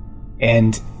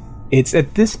 And it's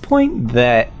at this point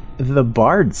that the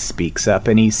bard speaks up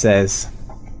and he says,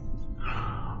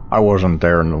 I wasn't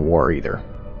there in the war either,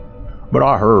 but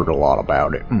I heard a lot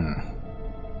about it.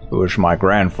 It was my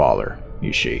grandfather,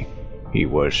 you see. He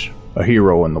was a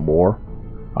hero in the war.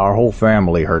 Our whole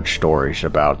family heard stories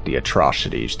about the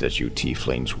atrocities that you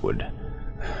tieflings would.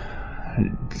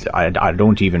 I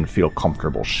don't even feel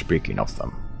comfortable speaking of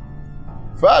them.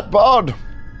 Fat Bard,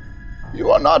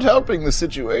 you are not helping the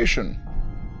situation.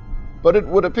 But it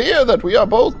would appear that we are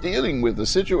both dealing with a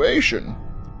situation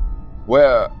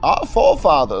where our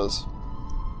forefathers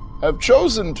have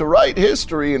chosen to write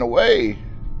history in a way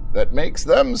that makes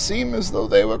them seem as though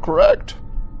they were correct.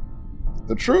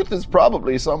 The truth is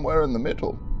probably somewhere in the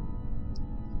middle.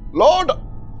 Lord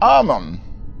Amon,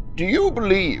 do you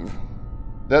believe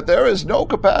that there is no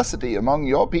capacity among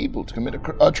your people to commit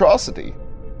atrocity?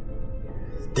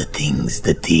 The things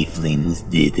the Tieflings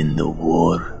did in the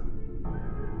war,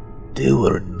 they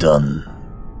were done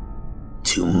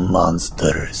to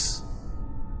monsters,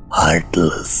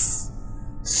 heartless,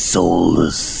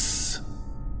 soulless.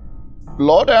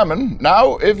 Lord Ammon,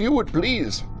 now if you would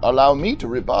please allow me to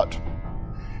rebut.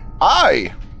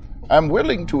 I am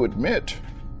willing to admit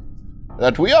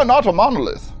that we are not a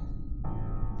monolith.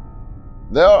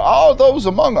 There are those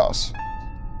among us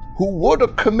who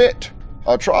would commit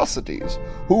atrocities,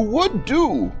 who would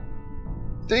do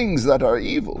things that are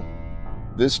evil.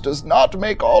 This does not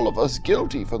make all of us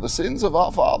guilty for the sins of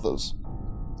our fathers,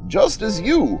 just as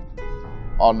you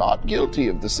are not guilty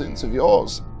of the sins of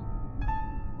yours.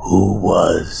 Who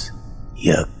was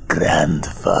your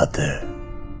grandfather?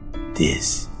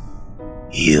 This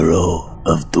hero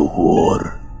of the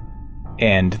war?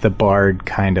 and the bard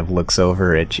kind of looks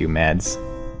over at you, Mads.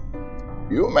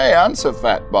 You may answer,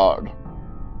 Fat Bard.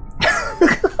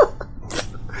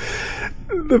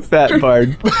 The Fat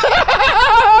Bard.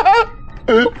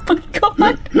 Oh my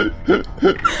god.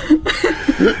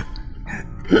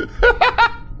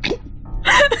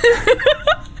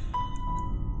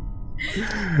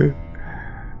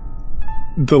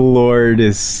 The Lord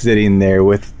is sitting there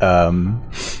with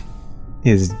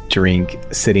his drink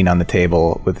sitting on the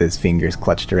table with his fingers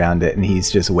clutched around it, and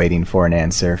he's just waiting for an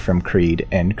answer from Creed.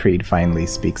 And Creed finally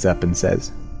speaks up and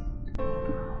says,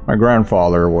 My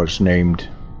grandfather was named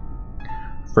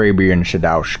Fabian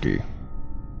Sadowski.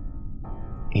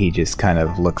 He just kind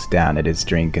of looks down at his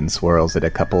drink and swirls it a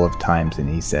couple of times, and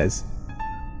he says,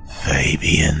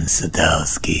 Fabian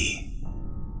Sadowski.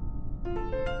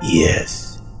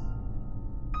 Yes,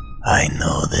 I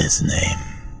know this name.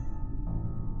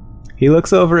 He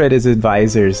looks over at his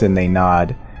advisors and they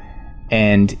nod,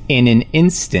 and in an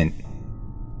instant,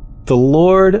 the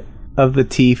Lord of the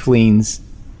Tieflings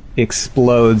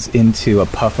explodes into a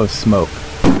puff of smoke.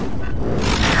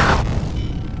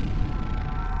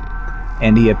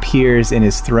 And he appears in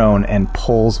his throne and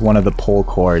pulls one of the pull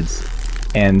cords,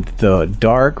 and the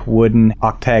dark wooden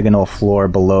octagonal floor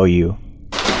below you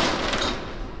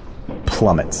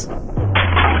plummets.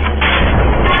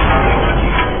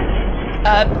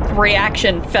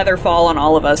 Reaction, feather fall on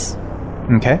all of us.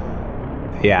 Okay.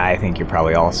 Yeah, I think you're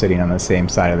probably all sitting on the same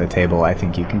side of the table. I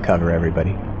think you can cover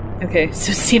everybody. Okay,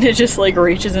 so Cena just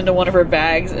reaches into one of her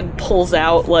bags and pulls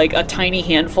out a tiny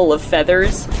handful of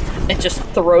feathers and just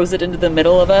throws it into the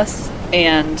middle of us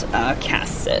and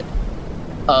casts it.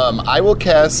 I will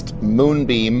cast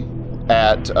Moonbeam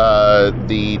at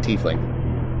the Tiefling.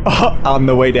 On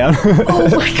the way down. Oh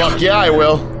my god. Fuck yeah, I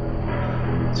will.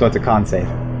 So it's a con save.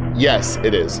 Yes,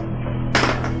 it is.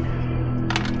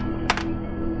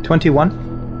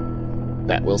 21.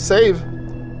 That will save.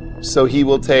 So he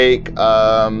will take,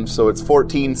 so it's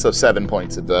 14, so 7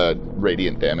 points of the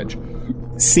radiant damage.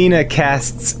 Cena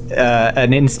casts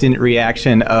an instant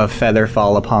reaction of feather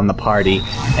fall upon the party,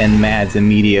 and Mads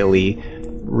immediately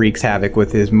wreaks havoc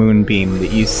with his moonbeam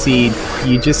that you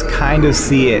just kind of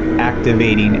see it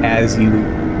activating as you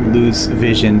lose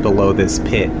vision below this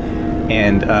pit.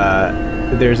 And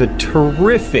there's a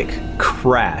terrific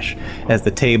crash as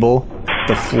the table,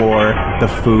 the floor, the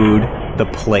food, the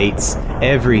plates,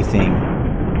 everything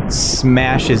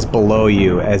smashes below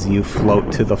you as you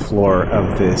float to the floor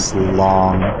of this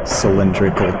long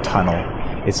cylindrical tunnel.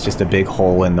 It's just a big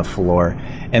hole in the floor.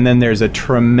 And then there's a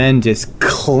tremendous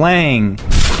clang,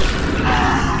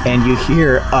 and you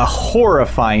hear a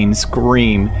horrifying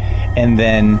scream. And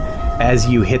then as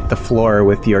you hit the floor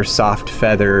with your soft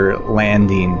feather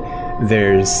landing,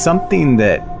 there's something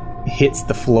that hits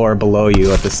the floor below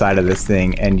you at the side of this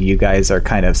thing, and you guys are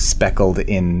kind of speckled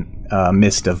in a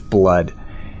mist of blood.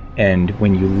 And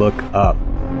when you look up,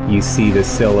 you see the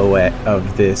silhouette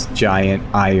of this giant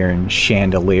iron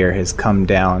chandelier has come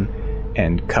down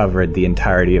and covered the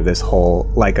entirety of this hole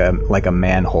like a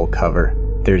manhole cover.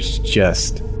 There's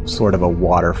just sort of a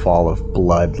waterfall of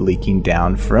blood leaking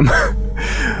down from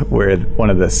where one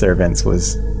of the servants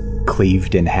was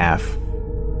cleaved in half.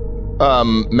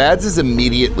 Mads is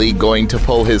immediately going to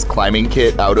pull his climbing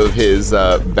kit out of his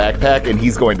backpack, and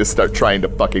he's going to start trying to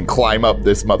fucking climb up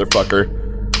this motherfucker.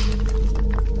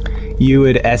 You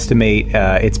would estimate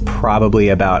it's probably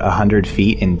about 100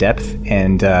 feet in depth,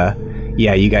 and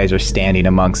yeah, you guys are standing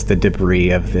amongst the debris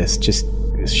of this just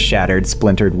shattered,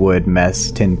 splintered wood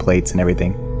mess, tin plates and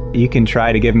everything. You can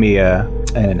try to give me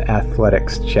an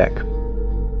athletics check.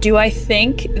 Do I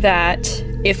think that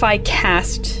if I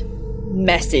cast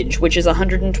Message, which is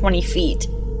 120 feet,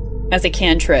 as a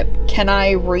cantrip, can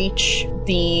I reach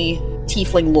the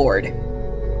Tiefling Lord?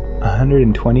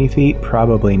 120 feet?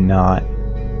 Probably not.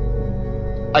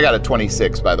 I got a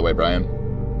 26, by the way, Brian.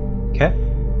 Okay.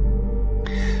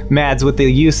 Mads, with the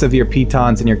use of your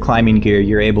pitons and your climbing gear,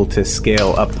 you're able to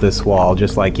scale up this wall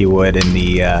just like you would in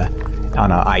the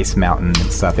on an ice mountain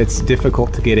and stuff. It's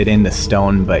difficult to get it into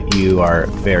stone, but you are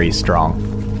very strong.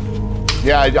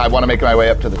 Yeah, I want to make my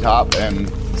way up to the top and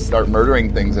start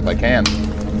murdering things if I can.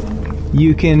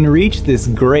 You can reach this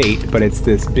grate, but it's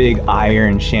this big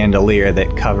iron chandelier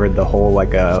that covered the hole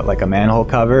like a manhole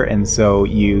cover, and so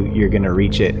you're gonna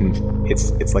reach it, and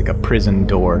it's like a prison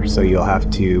door. So you'll have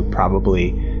to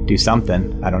probably do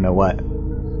something. I don't know what.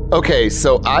 Okay,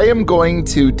 so I am going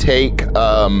to take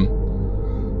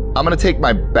I'm going to take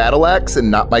my battle axe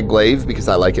and not my glaive because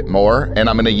I like it more, and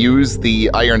I'm going to use the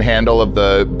iron handle of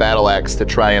the battle axe to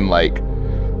try and,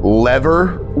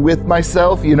 lever with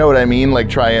myself, you know what I mean?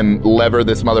 Try and lever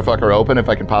this motherfucker open if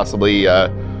I can possibly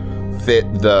fit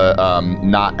the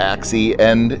not axey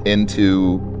end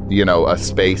into, a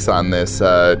space on this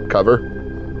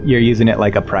cover. You're using it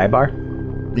like a pry bar?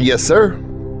 Yes, sir.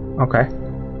 Okay.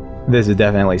 This is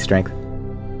definitely strength.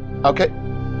 Okay.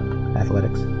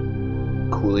 Athletics.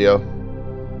 Coolio.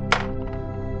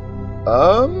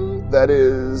 That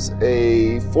is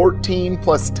a 14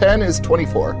 plus 10 is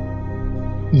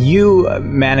 24. You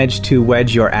manage to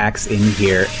wedge your axe in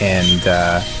here, and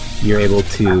you're able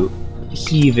to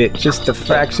heave it just a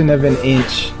fraction of an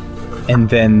inch, and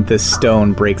then the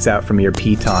stone breaks out from your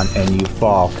piton, and you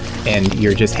fall, and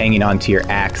you're just hanging onto your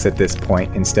axe at this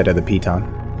point instead of the piton.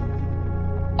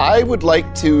 I would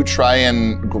like to try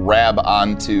and grab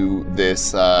onto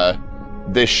this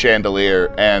this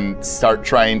chandelier and start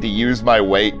trying to use my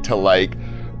weight to like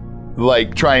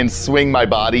try and swing my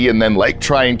body and then like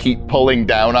try and keep pulling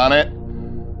down on it.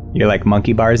 You're like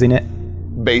monkey barsing it?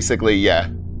 Basically, yeah.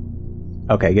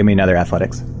 Okay, give me another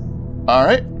athletics. All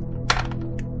right.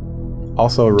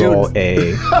 Also roll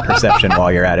a perception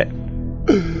while you're at it.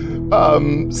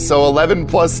 So 11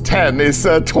 plus 10 is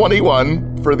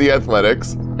 21 for the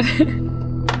athletics.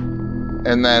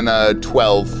 And then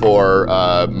 12 for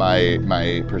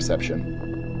my perception.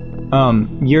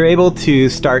 You're able to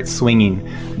start swinging,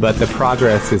 but the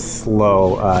progress is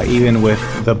slow. Even with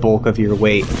the bulk of your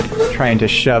weight trying to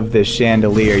shove this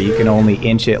chandelier, you can only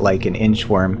inch it like an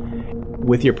inchworm.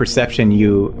 With your perception,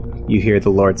 you hear the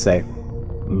Lord say,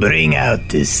 Bring out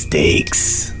the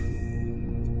steaks.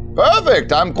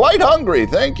 Perfect. I'm quite hungry.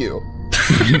 Thank you.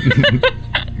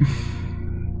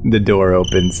 The door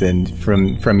opens, and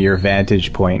from your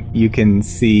vantage point, you can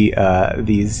see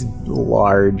these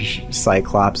large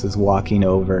cyclopses walking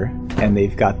over, and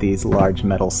they've got these large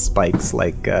metal spikes,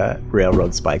 like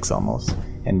railroad spikes almost,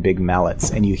 and big mallets,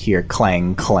 and you hear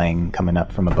clang, clang coming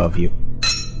up from above you.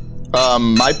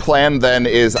 My plan then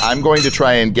is I'm going to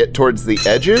try and get towards the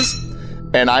edges,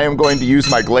 and I am going to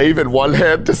use my glaive in one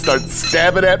hand to start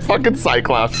stabbing at fucking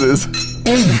cyclopses.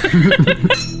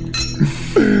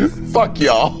 Fuck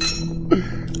y'all.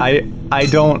 I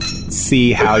don't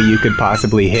see how you could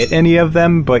possibly hit any of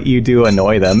them, but you do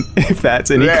annoy them, if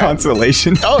that's any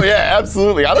consolation. Oh yeah,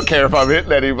 absolutely. I don't care if I'm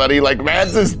hitting anybody. Like,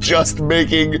 Mads is just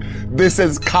making this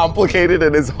as complicated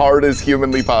and as hard as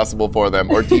humanly possible for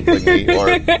them, or tieflingly,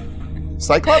 or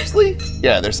cyclopsly?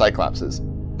 Yeah, they're cyclopses.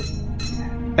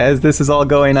 As this is all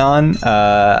going on,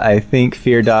 I think,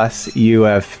 Firdaus, you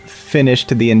have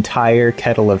finished the entire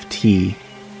kettle of tea.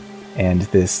 And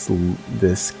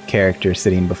this character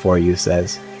sitting before you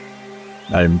says,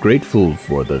 I am grateful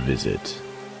for the visit,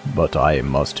 but I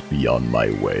must be on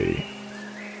my way.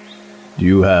 Do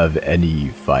you have any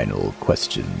final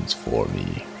questions for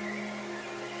me?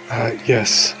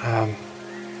 Yes.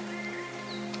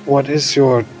 What is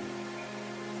your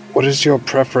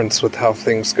preference with how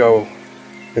things go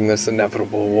in this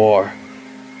inevitable war?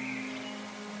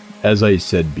 As I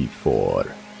said before,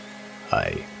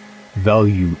 I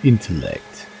value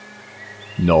intellect,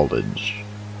 knowledge.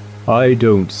 I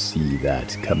don't see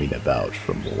that coming about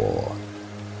from war.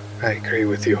 I agree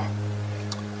with you.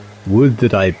 Would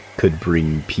that I could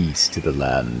bring peace to the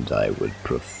land, I would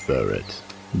prefer it.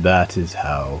 That is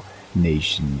how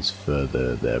nations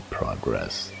further their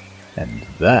progress, and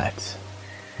that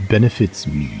benefits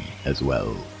me as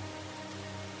well.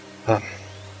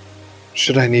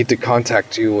 Should I need to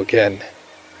contact you again,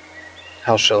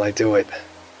 how shall I do it?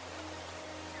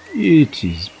 It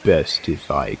is best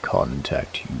if I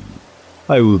contact you.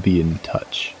 I will be in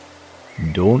touch.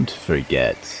 Don't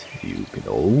forget, you can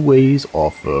always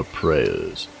offer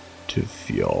prayers to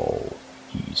Fjall.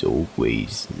 He's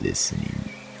always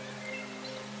listening.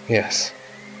 Yes.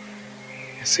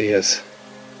 Yes, he is.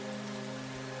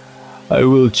 I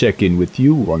will check in with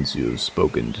you once you've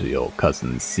spoken to your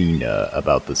cousin Sina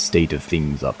about the state of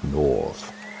things up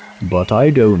north. But I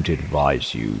don't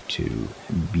advise you to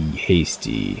be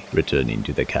hasty returning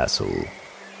to the castle.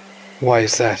 Why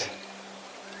is that?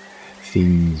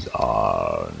 Things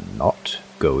are not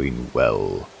going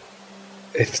well.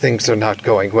 If things are not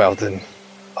going well, then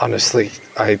honestly,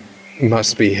 I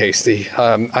must be hasty.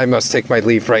 I must take my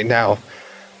leave right now.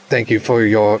 Thank you for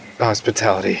your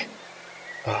hospitality.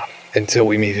 Until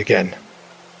we meet again.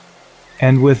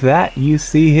 and with that, you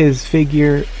see his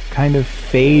figure kind of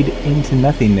fade into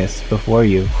nothingness before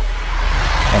you,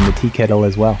 and the tea kettle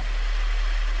as well.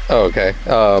 Oh, okay.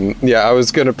 Yeah, I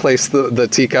was gonna place the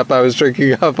teacup I was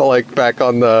drinking up like back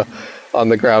on the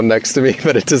ground next to me,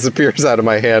 but it disappears out of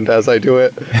my hand as I do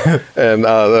it. And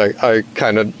I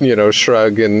kind of,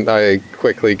 shrug, and I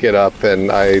quickly get up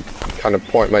and I kind of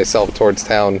point myself towards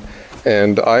town.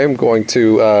 And I am going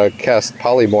to cast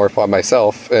polymorph on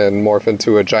myself and morph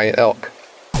into a giant elk.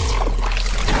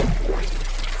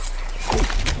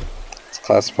 It's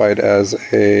classified as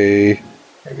a,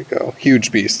 there we go,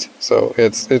 huge beast. So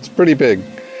it's pretty big.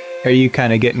 Are you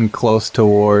kind of getting close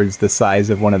towards the size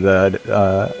of one of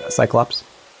the Cyclops?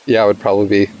 Yeah, it would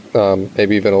probably be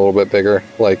maybe even a little bit bigger.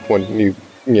 Like when you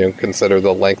consider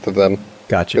the length of them.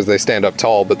 Gotcha. Because they stand up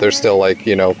tall, but they're still like,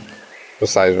 the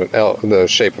size of an elk, the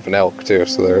shape of an elk too,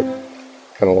 so they're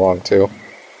kind of long too.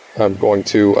 I'm going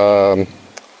to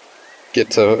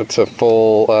get to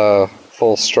full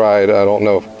stride. I don't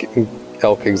know if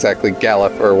elk exactly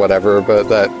gallop or whatever, but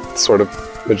that sort of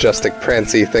majestic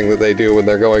prancy thing that they do when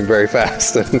they're going very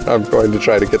fast, and I'm going to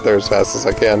try to get there as fast as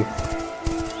I can.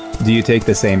 Do you take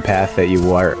the same path that you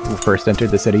first entered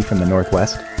the city from the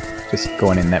northwest? Just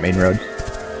going in that main road?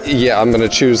 Yeah, I'm going to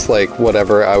choose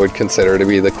whatever I would consider to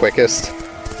be the quickest.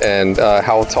 And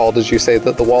how tall did you say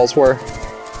that the walls were?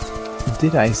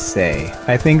 Did I say?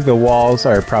 I think the walls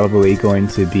are probably going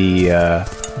to be,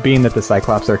 being that the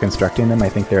Cyclops are constructing them, I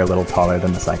think they're a little taller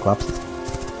than the Cyclops.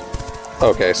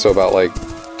 Okay, so about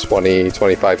 20,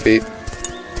 25 feet?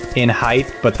 In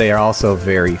height, but they are also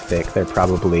very thick. They're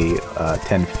probably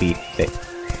 10 feet thick.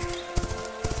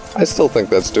 I still think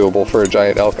that's doable for a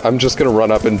giant elk. I'm just going to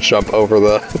run up and jump over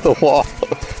the wall.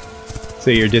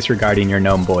 So you're disregarding your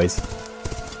gnome boys?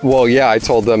 Well, yeah, I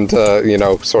told them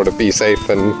to, sort of be safe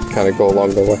and kind of go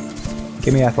along the way.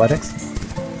 Give me athletics.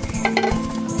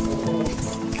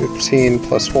 15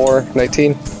 plus 4,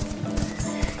 19.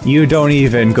 You don't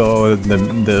even go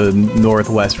the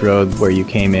northwest road where you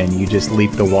came in. You just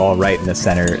leap the wall right in the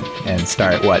center and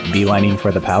start, beelining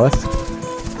for the palace?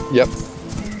 Yep.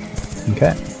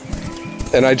 Okay.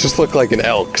 And I just look like an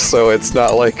elk, so it's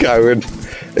not like I would...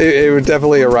 It would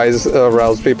definitely arouse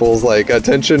people's,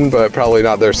 attention, but probably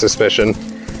not their suspicion.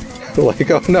 Oh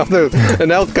no, there's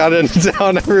an elk got into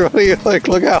town, everybody,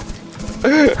 look out.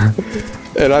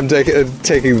 And I'm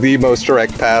taking the most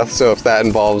direct path, so if that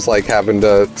involves, having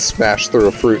to smash through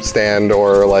a fruit stand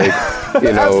or,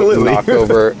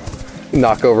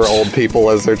 knock over old people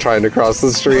as they're trying to cross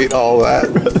the street, all that.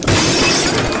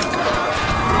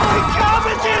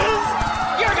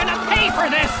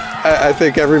 I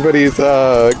think everybody's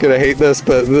gonna hate this,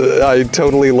 but I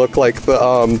totally look like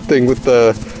the thing with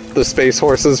the space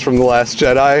horses from The Last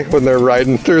Jedi when they're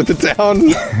riding through the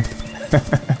town.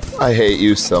 I hate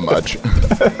you so much.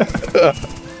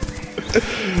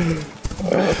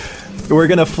 We're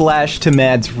gonna flash to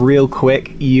Mads real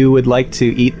quick. You would like to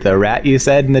eat the rat, you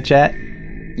said in the chat?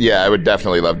 Yeah, I would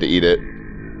definitely love to eat it.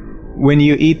 When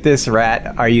you eat this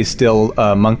rat, are you still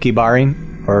monkey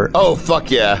barring? Or oh, fuck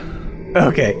yeah.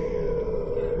 Okay.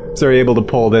 So you're able to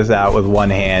pull this out with one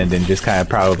hand and just kind of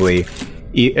probably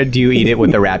eat. Do you eat it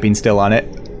with the wrapping still on it?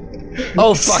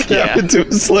 Oh, fuck yeah. Into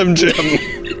a Slim Jim.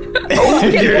 Oh,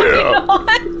 yeah.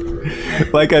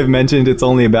 Like I've mentioned, it's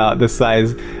only about the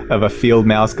size of a field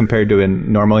mouse compared to a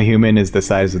normal human is the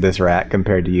size of this rat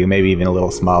compared to you, maybe even a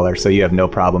little smaller, so you have no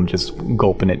problem just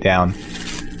gulping it down.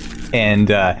 And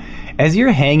as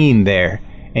you're hanging there,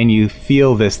 and you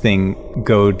feel this thing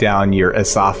go down your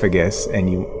esophagus, and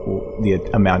the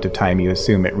amount of time you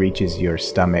assume it reaches your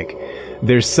stomach,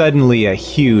 there's suddenly a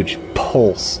huge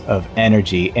pulse of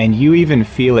energy, and you even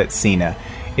feel it, Sina.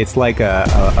 It's like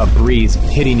a breeze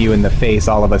hitting you in the face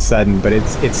all of a sudden, but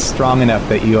it's strong enough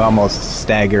that you almost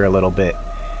stagger a little bit.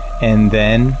 And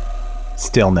then,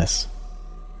 stillness.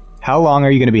 How long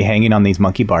are you going to be hanging on these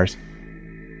monkey bars?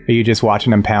 Are you just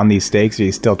watching them pound these steaks, or are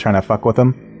you still trying to fuck with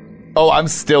them? Oh, I'm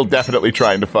still definitely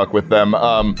trying to fuck with them.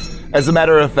 As a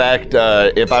matter of fact,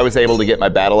 if I was able to get my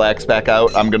battle axe back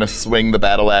out, I'm going to swing the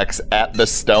battle axe at the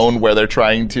stone where they're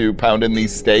trying to pound in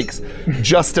these steaks,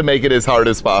 just to make it as hard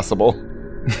as possible.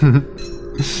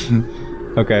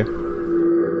 Okay.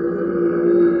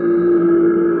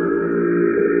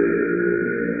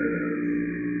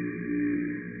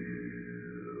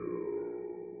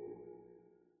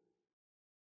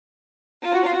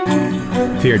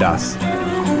 Firdas,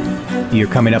 you're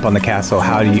coming up on the castle.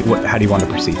 How do you want to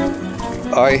proceed?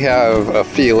 I have a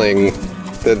feeling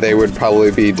that they would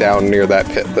probably be down near that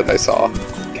pit that I saw.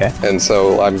 Okay. And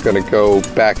so I'm going to go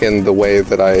back in the way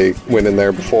that I went in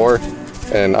there before,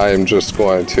 and I am just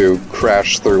going to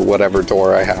crash through whatever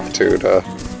door I have to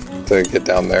get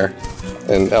down there.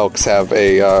 And elks have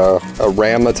a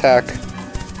ram attack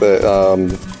that,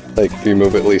 if you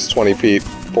move at least 20 feet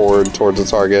forward towards the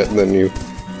target, and then you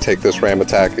take this ram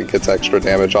attack, it gets extra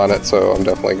damage on it, so I'm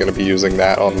definitely going to be using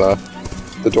that on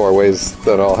the doorways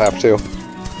that I'll have to.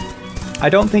 I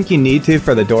don't think you need to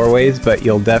for the doorways, but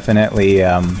you'll definitely,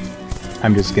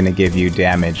 I'm just going to give you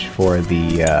damage for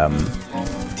the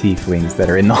tieflings that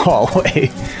are in the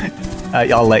hallway.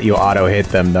 I'll let you auto hit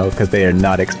them though, because they are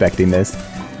not expecting this.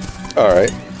 Alright.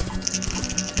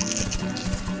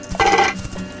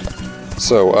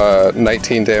 So,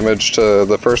 19 damage to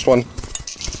the first one.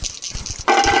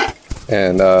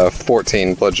 And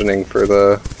 14 bludgeoning for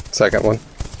the second one.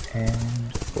 And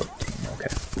 14,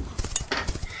 okay.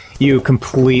 You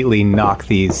completely knock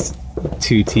these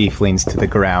 2 tieflings to the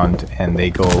ground, and they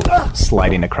go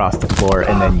sliding across the floor,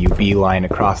 and then you beeline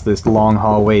across this long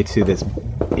hallway to this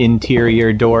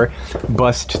interior door,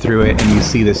 bust through it, and you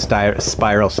see this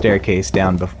spiral staircase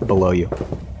down below you.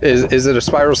 Is it a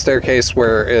spiral staircase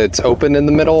where it's open in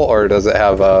the middle, or does it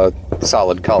have a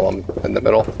solid column in the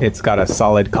middle? It's got a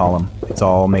solid column. It's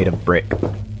all made of brick.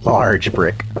 Large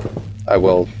brick. I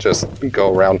will just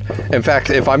go around. In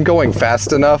fact, if I'm going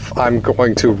fast enough, I'm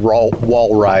going to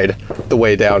wall ride the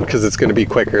way down, because it's going to be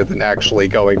quicker than actually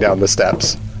going down the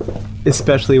steps.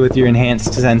 Especially with your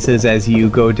enhanced senses as you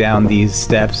go down these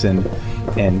steps and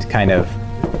kind of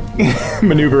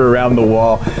maneuver around the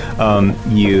wall,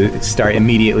 you start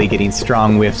immediately getting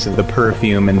strong whiffs of the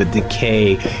perfume and the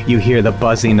decay. You hear the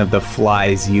buzzing of the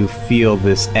flies. You feel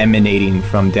this emanating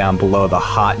from down below, the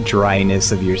hot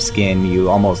dryness of your skin. You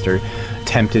almost are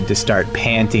tempted to start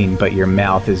panting, but your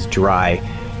mouth is dry.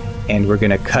 And we're going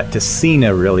to cut to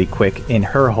Sina really quick in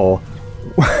her hole.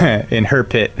 In her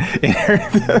pit.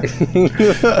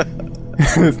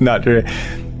 It's not true.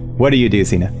 What do you do,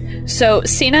 Sina? So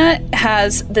Sina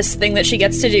has this thing that she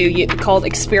gets to do called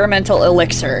experimental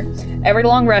elixir. Every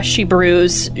long rest she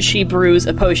brews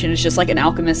a potion. It's just like an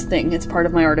alchemist thing. It's part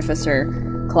of my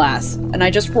artificer class. And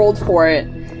I just rolled for it,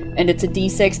 and it's a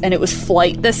d6, and it was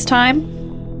flight this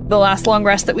time, the last long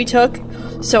rest that we took.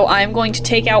 So I'm going to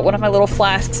take out one of my little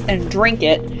flasks and drink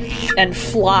it and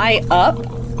fly up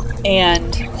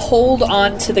and hold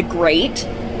on to the grate.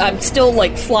 I'm still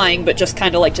like flying, but just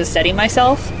kind of like just setting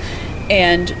myself.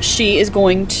 And she is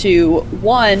going to,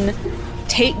 one,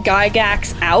 take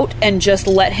Gygax out and just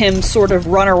let him sort of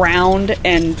run around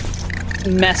and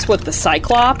mess with the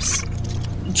Cyclops,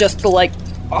 just to like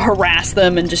harass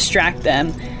them and distract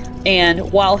them.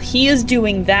 And while he is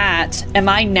doing that, am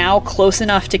I now close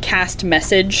enough to cast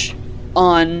message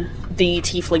on the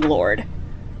Tiefling Lord?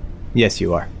 Yes,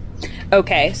 you are.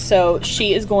 Okay, so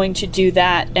she is going to do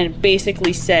that and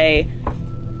basically say,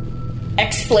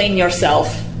 explain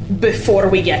yourself before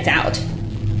we get out.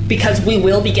 Because we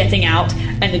will be getting out,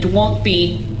 and it won't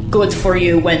be good for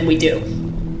you when we do.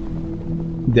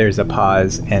 There's a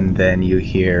pause, and then you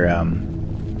hear,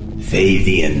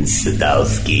 Fabian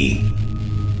Sadowski.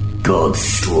 God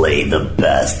slay the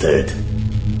bastard.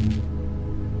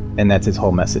 And that's his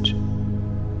whole message.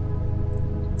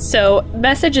 So,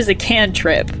 message is a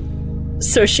cantrip.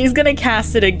 So she's gonna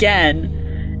cast it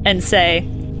again and say,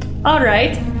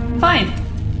 alright, fine.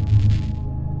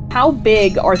 How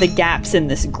big are the gaps in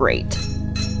this grate?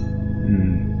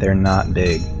 They're not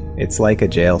big. It's like a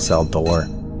jail cell door.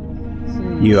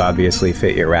 You obviously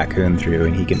fit your raccoon through,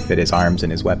 and he can fit his arms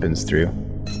and his weapons through.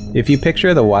 If you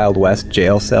picture the Wild West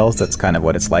jail cells, that's kind of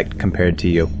what it's like compared to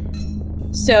you.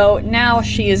 So now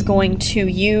she is going to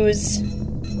use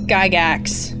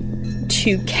Gygax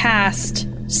to cast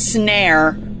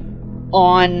Snare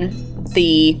on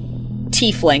the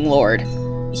Tiefling Lord.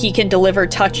 He can deliver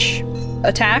touch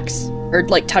attacks, or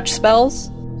like touch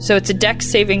spells. So it's a dex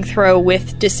saving throw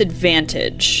with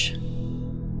disadvantage.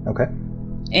 Okay.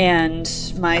 And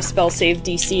my spell save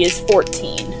DC is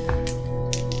 14.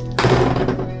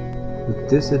 With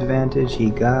disadvantage, he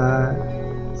got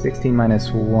 16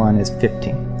 minus 1 is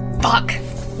 15. Fuck!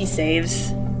 He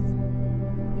saves.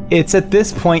 It's at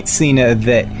this point, Sina,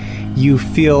 that you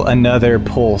feel another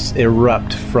pulse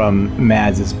erupt from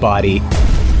Mads' body.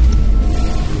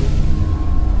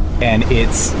 And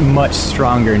it's much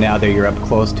stronger now that you're up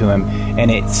close to him.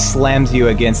 And it slams you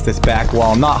against this back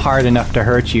wall. Not hard enough to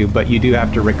hurt you, but you do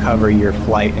have to recover your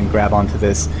flight and grab onto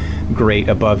this grate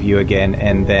above you again.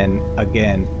 And then,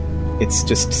 again, it's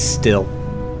just still.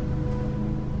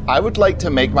 I would like to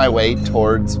make my way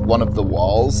towards one of the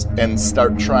walls and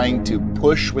start trying to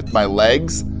push with my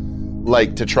legs,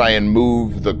 like to try and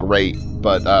move the grate,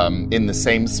 but in the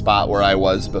same spot where I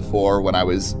was before when I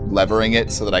was levering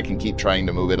it, so that I can keep trying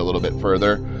to move it a little bit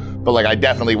further. But like, I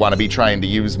definitely want to be trying to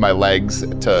use my legs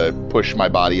to push my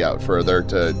body out further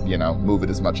to, move it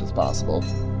as much as possible.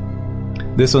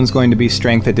 This one's going to be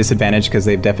strength at disadvantage because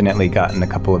they've definitely gotten a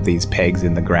couple of these pegs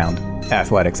in the ground.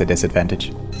 Athletics at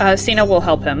disadvantage. Sina will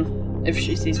help him if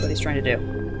she sees what he's trying to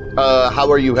do.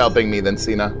 How are you helping me then,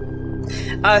 Sina?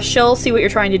 She'll see what you're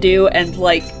trying to do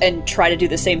and try to do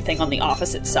the same thing on the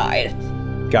opposite side.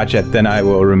 Gotcha. Then I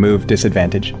will remove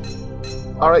disadvantage.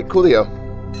 All right, coolio.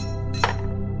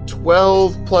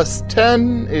 12 plus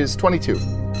 10 is 22.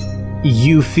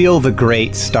 You feel the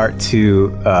grate start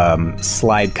to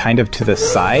slide kind of to the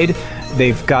side.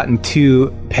 They've gotten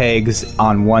 2 pegs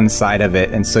on one side of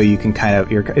it, and so you can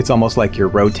it's almost like you're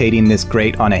rotating this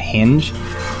grate on a hinge.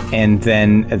 And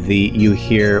then you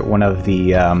hear one of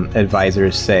the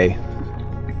advisors say,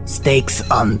 Stakes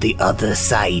on the other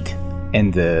side.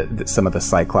 And some of the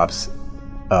Cyclops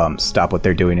stop what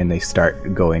they're doing and they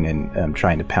start going and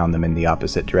trying to pound them in the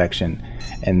opposite direction.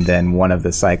 And then one of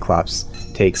the Cyclops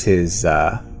takes his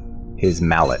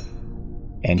mallet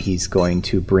and he's going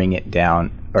to bring it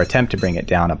down, or attempt to bring it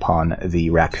down upon the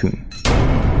raccoon.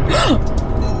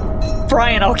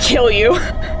 Brian, I'll kill you.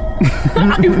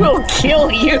 I will kill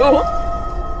you.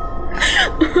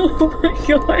 Oh my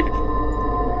god.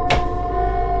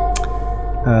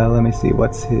 Let me see,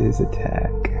 what's his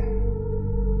attack?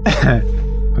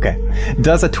 Okay.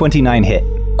 Does a 29 hit?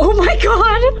 Oh my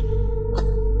god!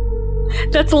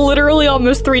 That's literally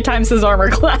almost 3 times his armor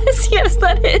class. Yes,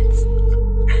 that hits.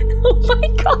 Oh my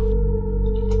god.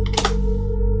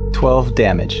 12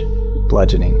 damage.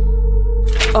 Bludgeoning.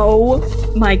 Oh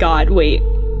my god, wait.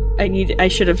 I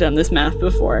should have done this math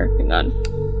before. Hang on.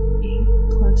 8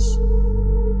 plus...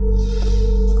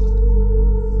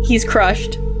 He's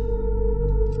crushed.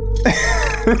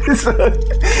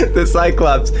 The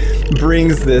Cyclops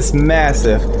brings this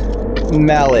massive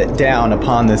mallet down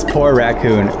upon this poor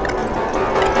raccoon.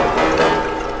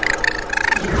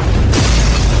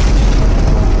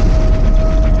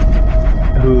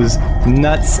 Whose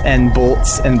nuts and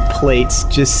bolts and plates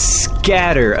just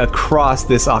scatter across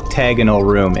this octagonal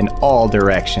room in all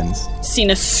directions.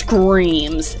 Sina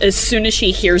screams. As soon as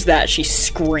she hears that, she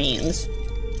screams.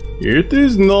 It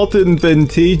is not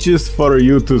advantageous for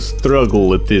you to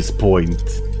struggle at this point.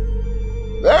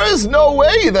 There is no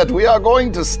way that we are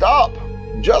going to stop.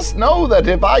 Just know that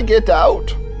if I get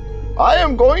out, I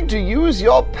am going to use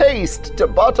your paste to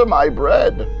butter my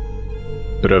bread.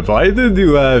 Provided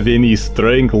you have any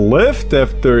strength left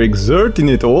after exerting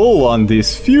it all on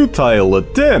this futile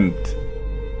attempt.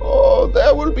 Oh,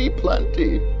 there will be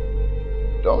plenty.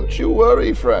 Don't you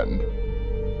worry, friend.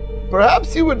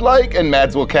 Perhaps you would like... And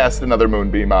Mads will cast another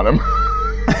moonbeam on him.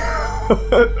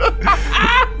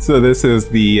 So this is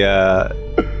the...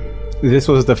 this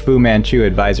was the Fu Manchu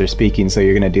advisor speaking, so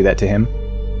you're going to do that to him?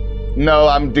 No,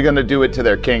 I'm going to do it to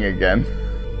their king again.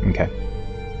 Okay.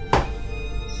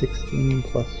 16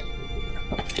 plus...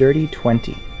 dirty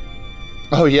 20.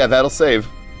 Oh yeah, that'll save.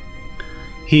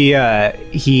 He,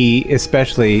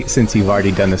 especially since you've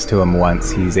already done this to him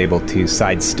once, he's able to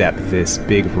sidestep this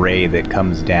big ray that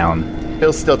comes down.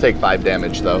 He'll still take 5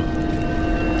 damage, though.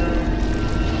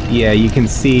 Yeah, you can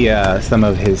see some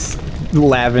of his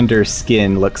lavender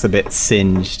skin looks a bit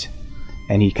singed,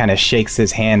 and he kind of shakes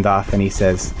his hand off and he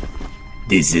says,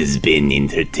 This has been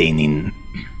entertaining,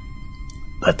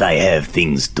 but I have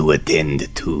things to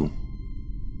attend to.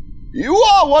 You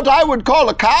are what I would call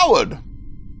a coward.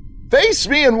 Face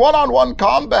me in one-on-one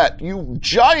combat, you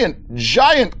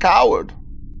giant coward.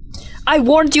 I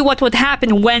warned you what would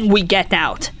happen when we get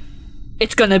out.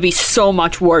 It's gonna be so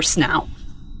much worse now.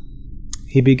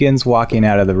 He begins walking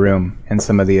out of the room, and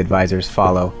some of the advisors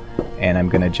follow, and I'm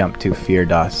gonna jump to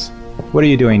Firdas. What are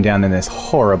you doing down in this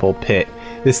horrible pit?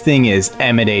 This thing is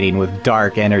emanating with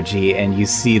dark energy, and you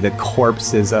see the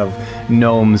corpses of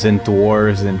gnomes and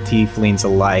dwarves and tieflings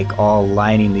alike all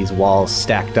lining these walls,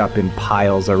 stacked up in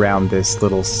piles around this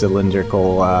little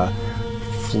cylindrical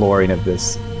flooring of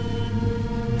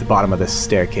the bottom of this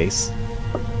staircase.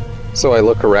 So I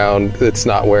look around. It's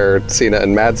not where Sina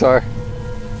and Mads are?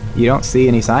 You don't see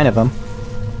any sign of them.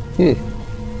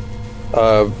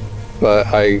 But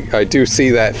I do see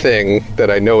that thing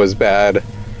that I know is bad.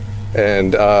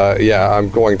 And, I'm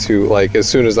going to, like, as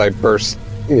soon as I burst,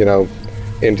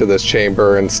 into this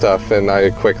chamber and stuff, and I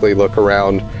quickly look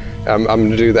around, I'm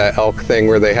going to do that elk thing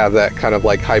where they have that kind of,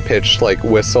 like, high-pitched, like,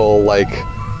 whistle, like,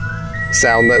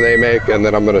 sound that they make, and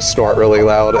then I'm going to snort really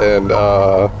loud, and,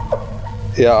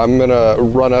 I'm going to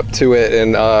run up to it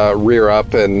and, rear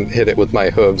up and hit it with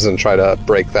my hooves and try to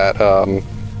break that,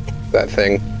 that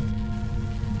thing.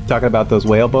 Talking about those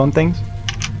whalebone things?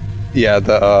 Yeah,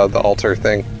 the altar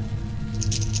thing.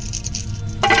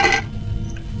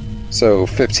 So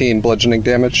 15 bludgeoning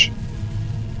damage.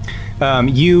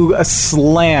 You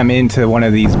slam into one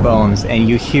of these bones, and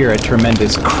you hear a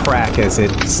tremendous crack as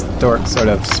it sort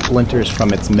of splinters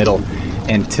from its middle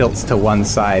and tilts to one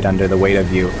side under the weight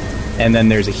of you. And then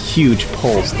there's a huge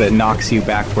pulse that knocks you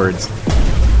backwards.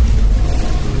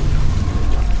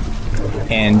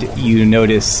 And you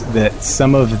notice that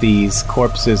some of these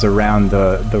corpses around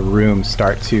the room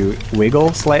start to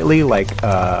wiggle slightly, like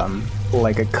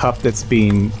a cup that's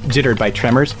being jittered by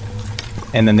tremors,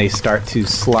 and then they start to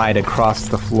slide across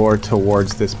the floor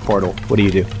towards this portal. What do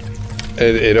you do?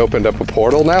 It opened up a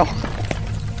portal now?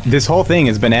 This whole thing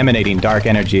has been emanating dark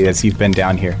energy as you've been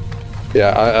down here.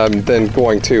 Yeah, I'm then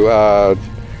going to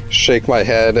shake my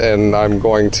head, and I'm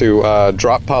going to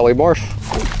drop polymorph.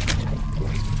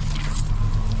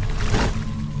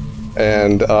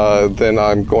 and then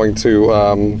I'm going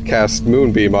to cast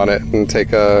Moonbeam on it and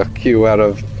take a cue out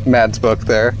of Mad's book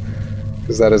there,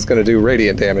 because that is going to do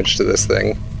radiant damage to this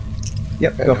thing.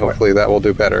 Yep, And go for hopefully that will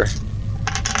do better. it.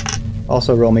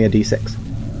 Also roll me a d6.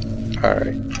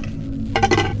 Alright.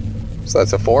 So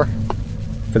that's a 4?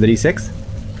 For the d6?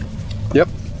 Yep.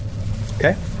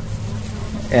 Okay.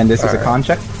 And this is a con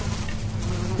check?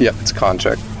 Yep, it's a con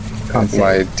check. Con save.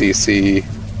 My DC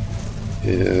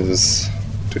is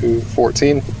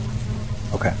 14.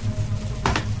 Okay.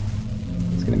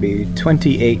 It's going to be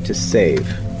 28 to save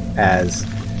as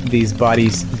these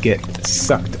bodies get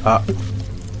sucked up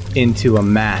into a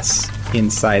mass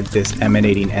inside this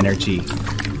emanating energy,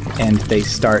 and they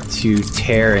start to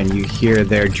tear, and you hear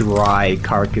their dry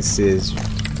carcasses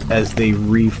as they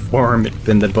reform,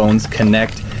 then the bones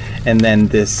connect, and then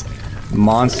this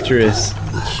monstrous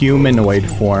humanoid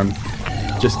form,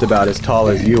 just about as tall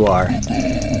as you are,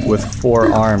 with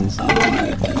 4 arms,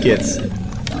 gets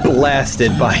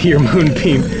blasted by your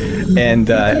moonbeam, and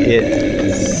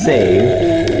it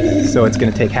saved. So it's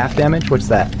going to take half damage. What's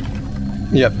that?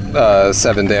 Yep,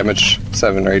 7 damage,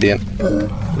 7 radiant. Where's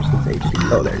the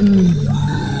HP? Oh, there.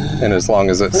 And as long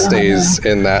as it stays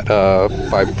in that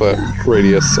 5-foot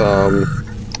radius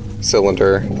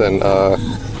cylinder, then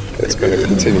it's going to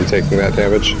continue taking that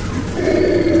damage.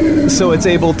 So it's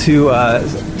able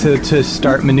to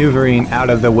start maneuvering out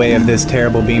of the way of this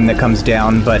terrible beam that comes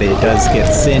down, but it does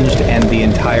get singed, and the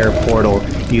entire portal,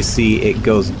 you see it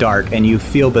goes dark, and you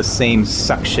feel the same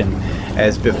suction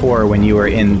as before when you were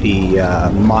in the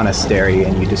monastery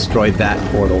and you destroyed that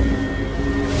portal.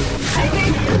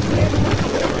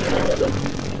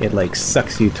 It like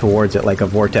sucks you towards it like a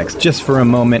vortex just for a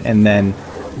moment, and then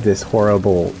this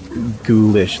horrible,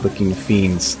 ghoulish looking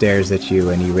fiend stares at you,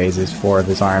 and he raises 4 of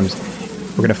his arms.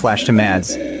 We're gonna flash to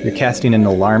Mads. You're casting an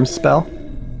alarm spell.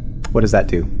 What does that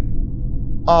do?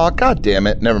 Aw, god damn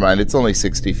it. Never mind, it's only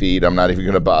 60 feet. I'm not even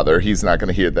gonna bother. He's not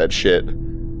gonna hear that shit.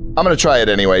 I'm gonna try it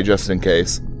anyway, just in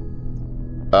case.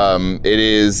 It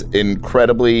is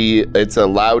it's a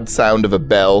loud sound of a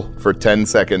bell for 10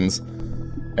 seconds,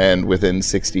 and within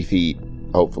 60 feet,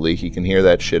 hopefully he can hear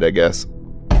that shit, I guess.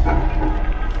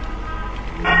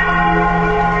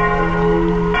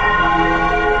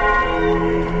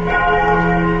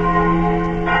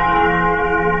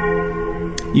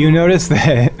 You notice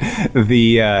that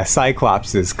the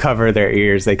Cyclopses cover their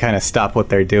ears. They kind of stop what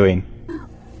they're doing.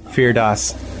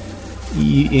 Firdaus,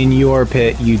 in your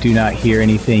pit, you do not hear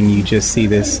anything. You just see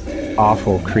this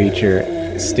awful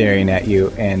creature staring at you,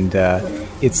 and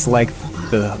it's like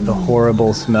the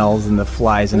horrible smells and the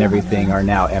flies and everything are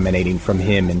now emanating from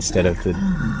him instead of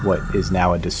what is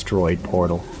now a destroyed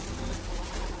portal.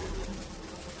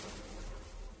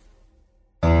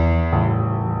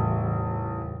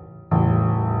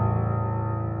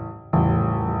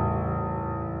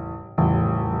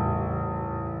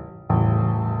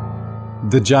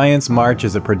 The Giants March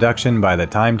is a production by the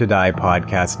Time to Die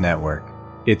Podcast Network.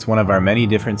 It's one of our many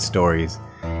different stories.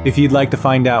 If you'd like to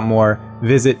find out more,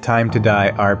 visit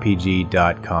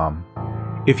timetodiерpg.com.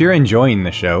 If you're enjoying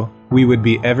the show, we would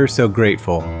be ever so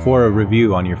grateful for a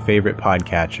review on your favorite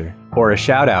podcatcher, or a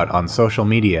shout out on social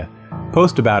media.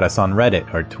 Post about us on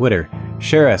Reddit or Twitter,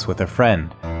 share us with a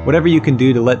friend, whatever you can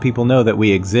do to let people know that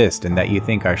we exist and that you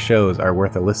think our shows are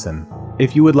worth a listen.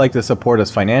 If you would like to support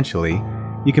us financially,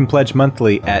 you can pledge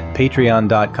monthly at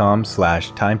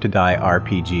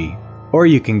patreon.com/timetodiерpg, or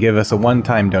you can give us a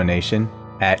one-time donation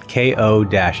at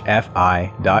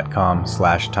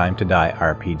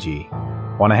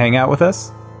ko-fi.com/timetodiерpg. Want to hang out with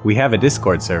us? We have a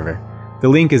Discord server. The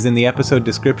link is in the episode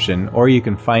description, or you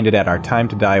can find it at our Time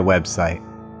to Die website.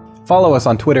 Follow us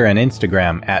on Twitter and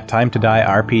Instagram at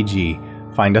timetodiерpg.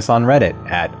 Find us on Reddit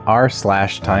at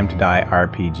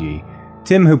r/timetodiерpg.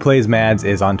 Tim, who plays Mads,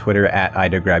 is on Twitter at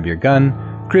IdaGrabYourGun.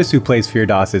 Chris, who plays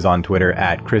Firdaus, is on Twitter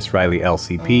at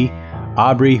ChrisRileyLCP.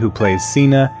 Aubrey, who plays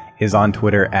Sina, is on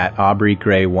Twitter at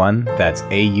AubreyGray1. That's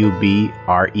AUBREEGRAY,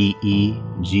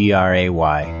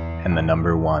 and the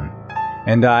number 1.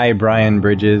 And I, Brian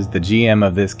Bridges, the GM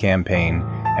of this campaign,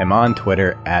 am on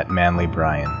Twitter at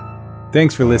ManlyBrian.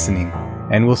 Thanks for listening,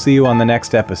 and we'll see you on the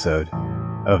next episode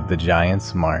of The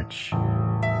Giants March.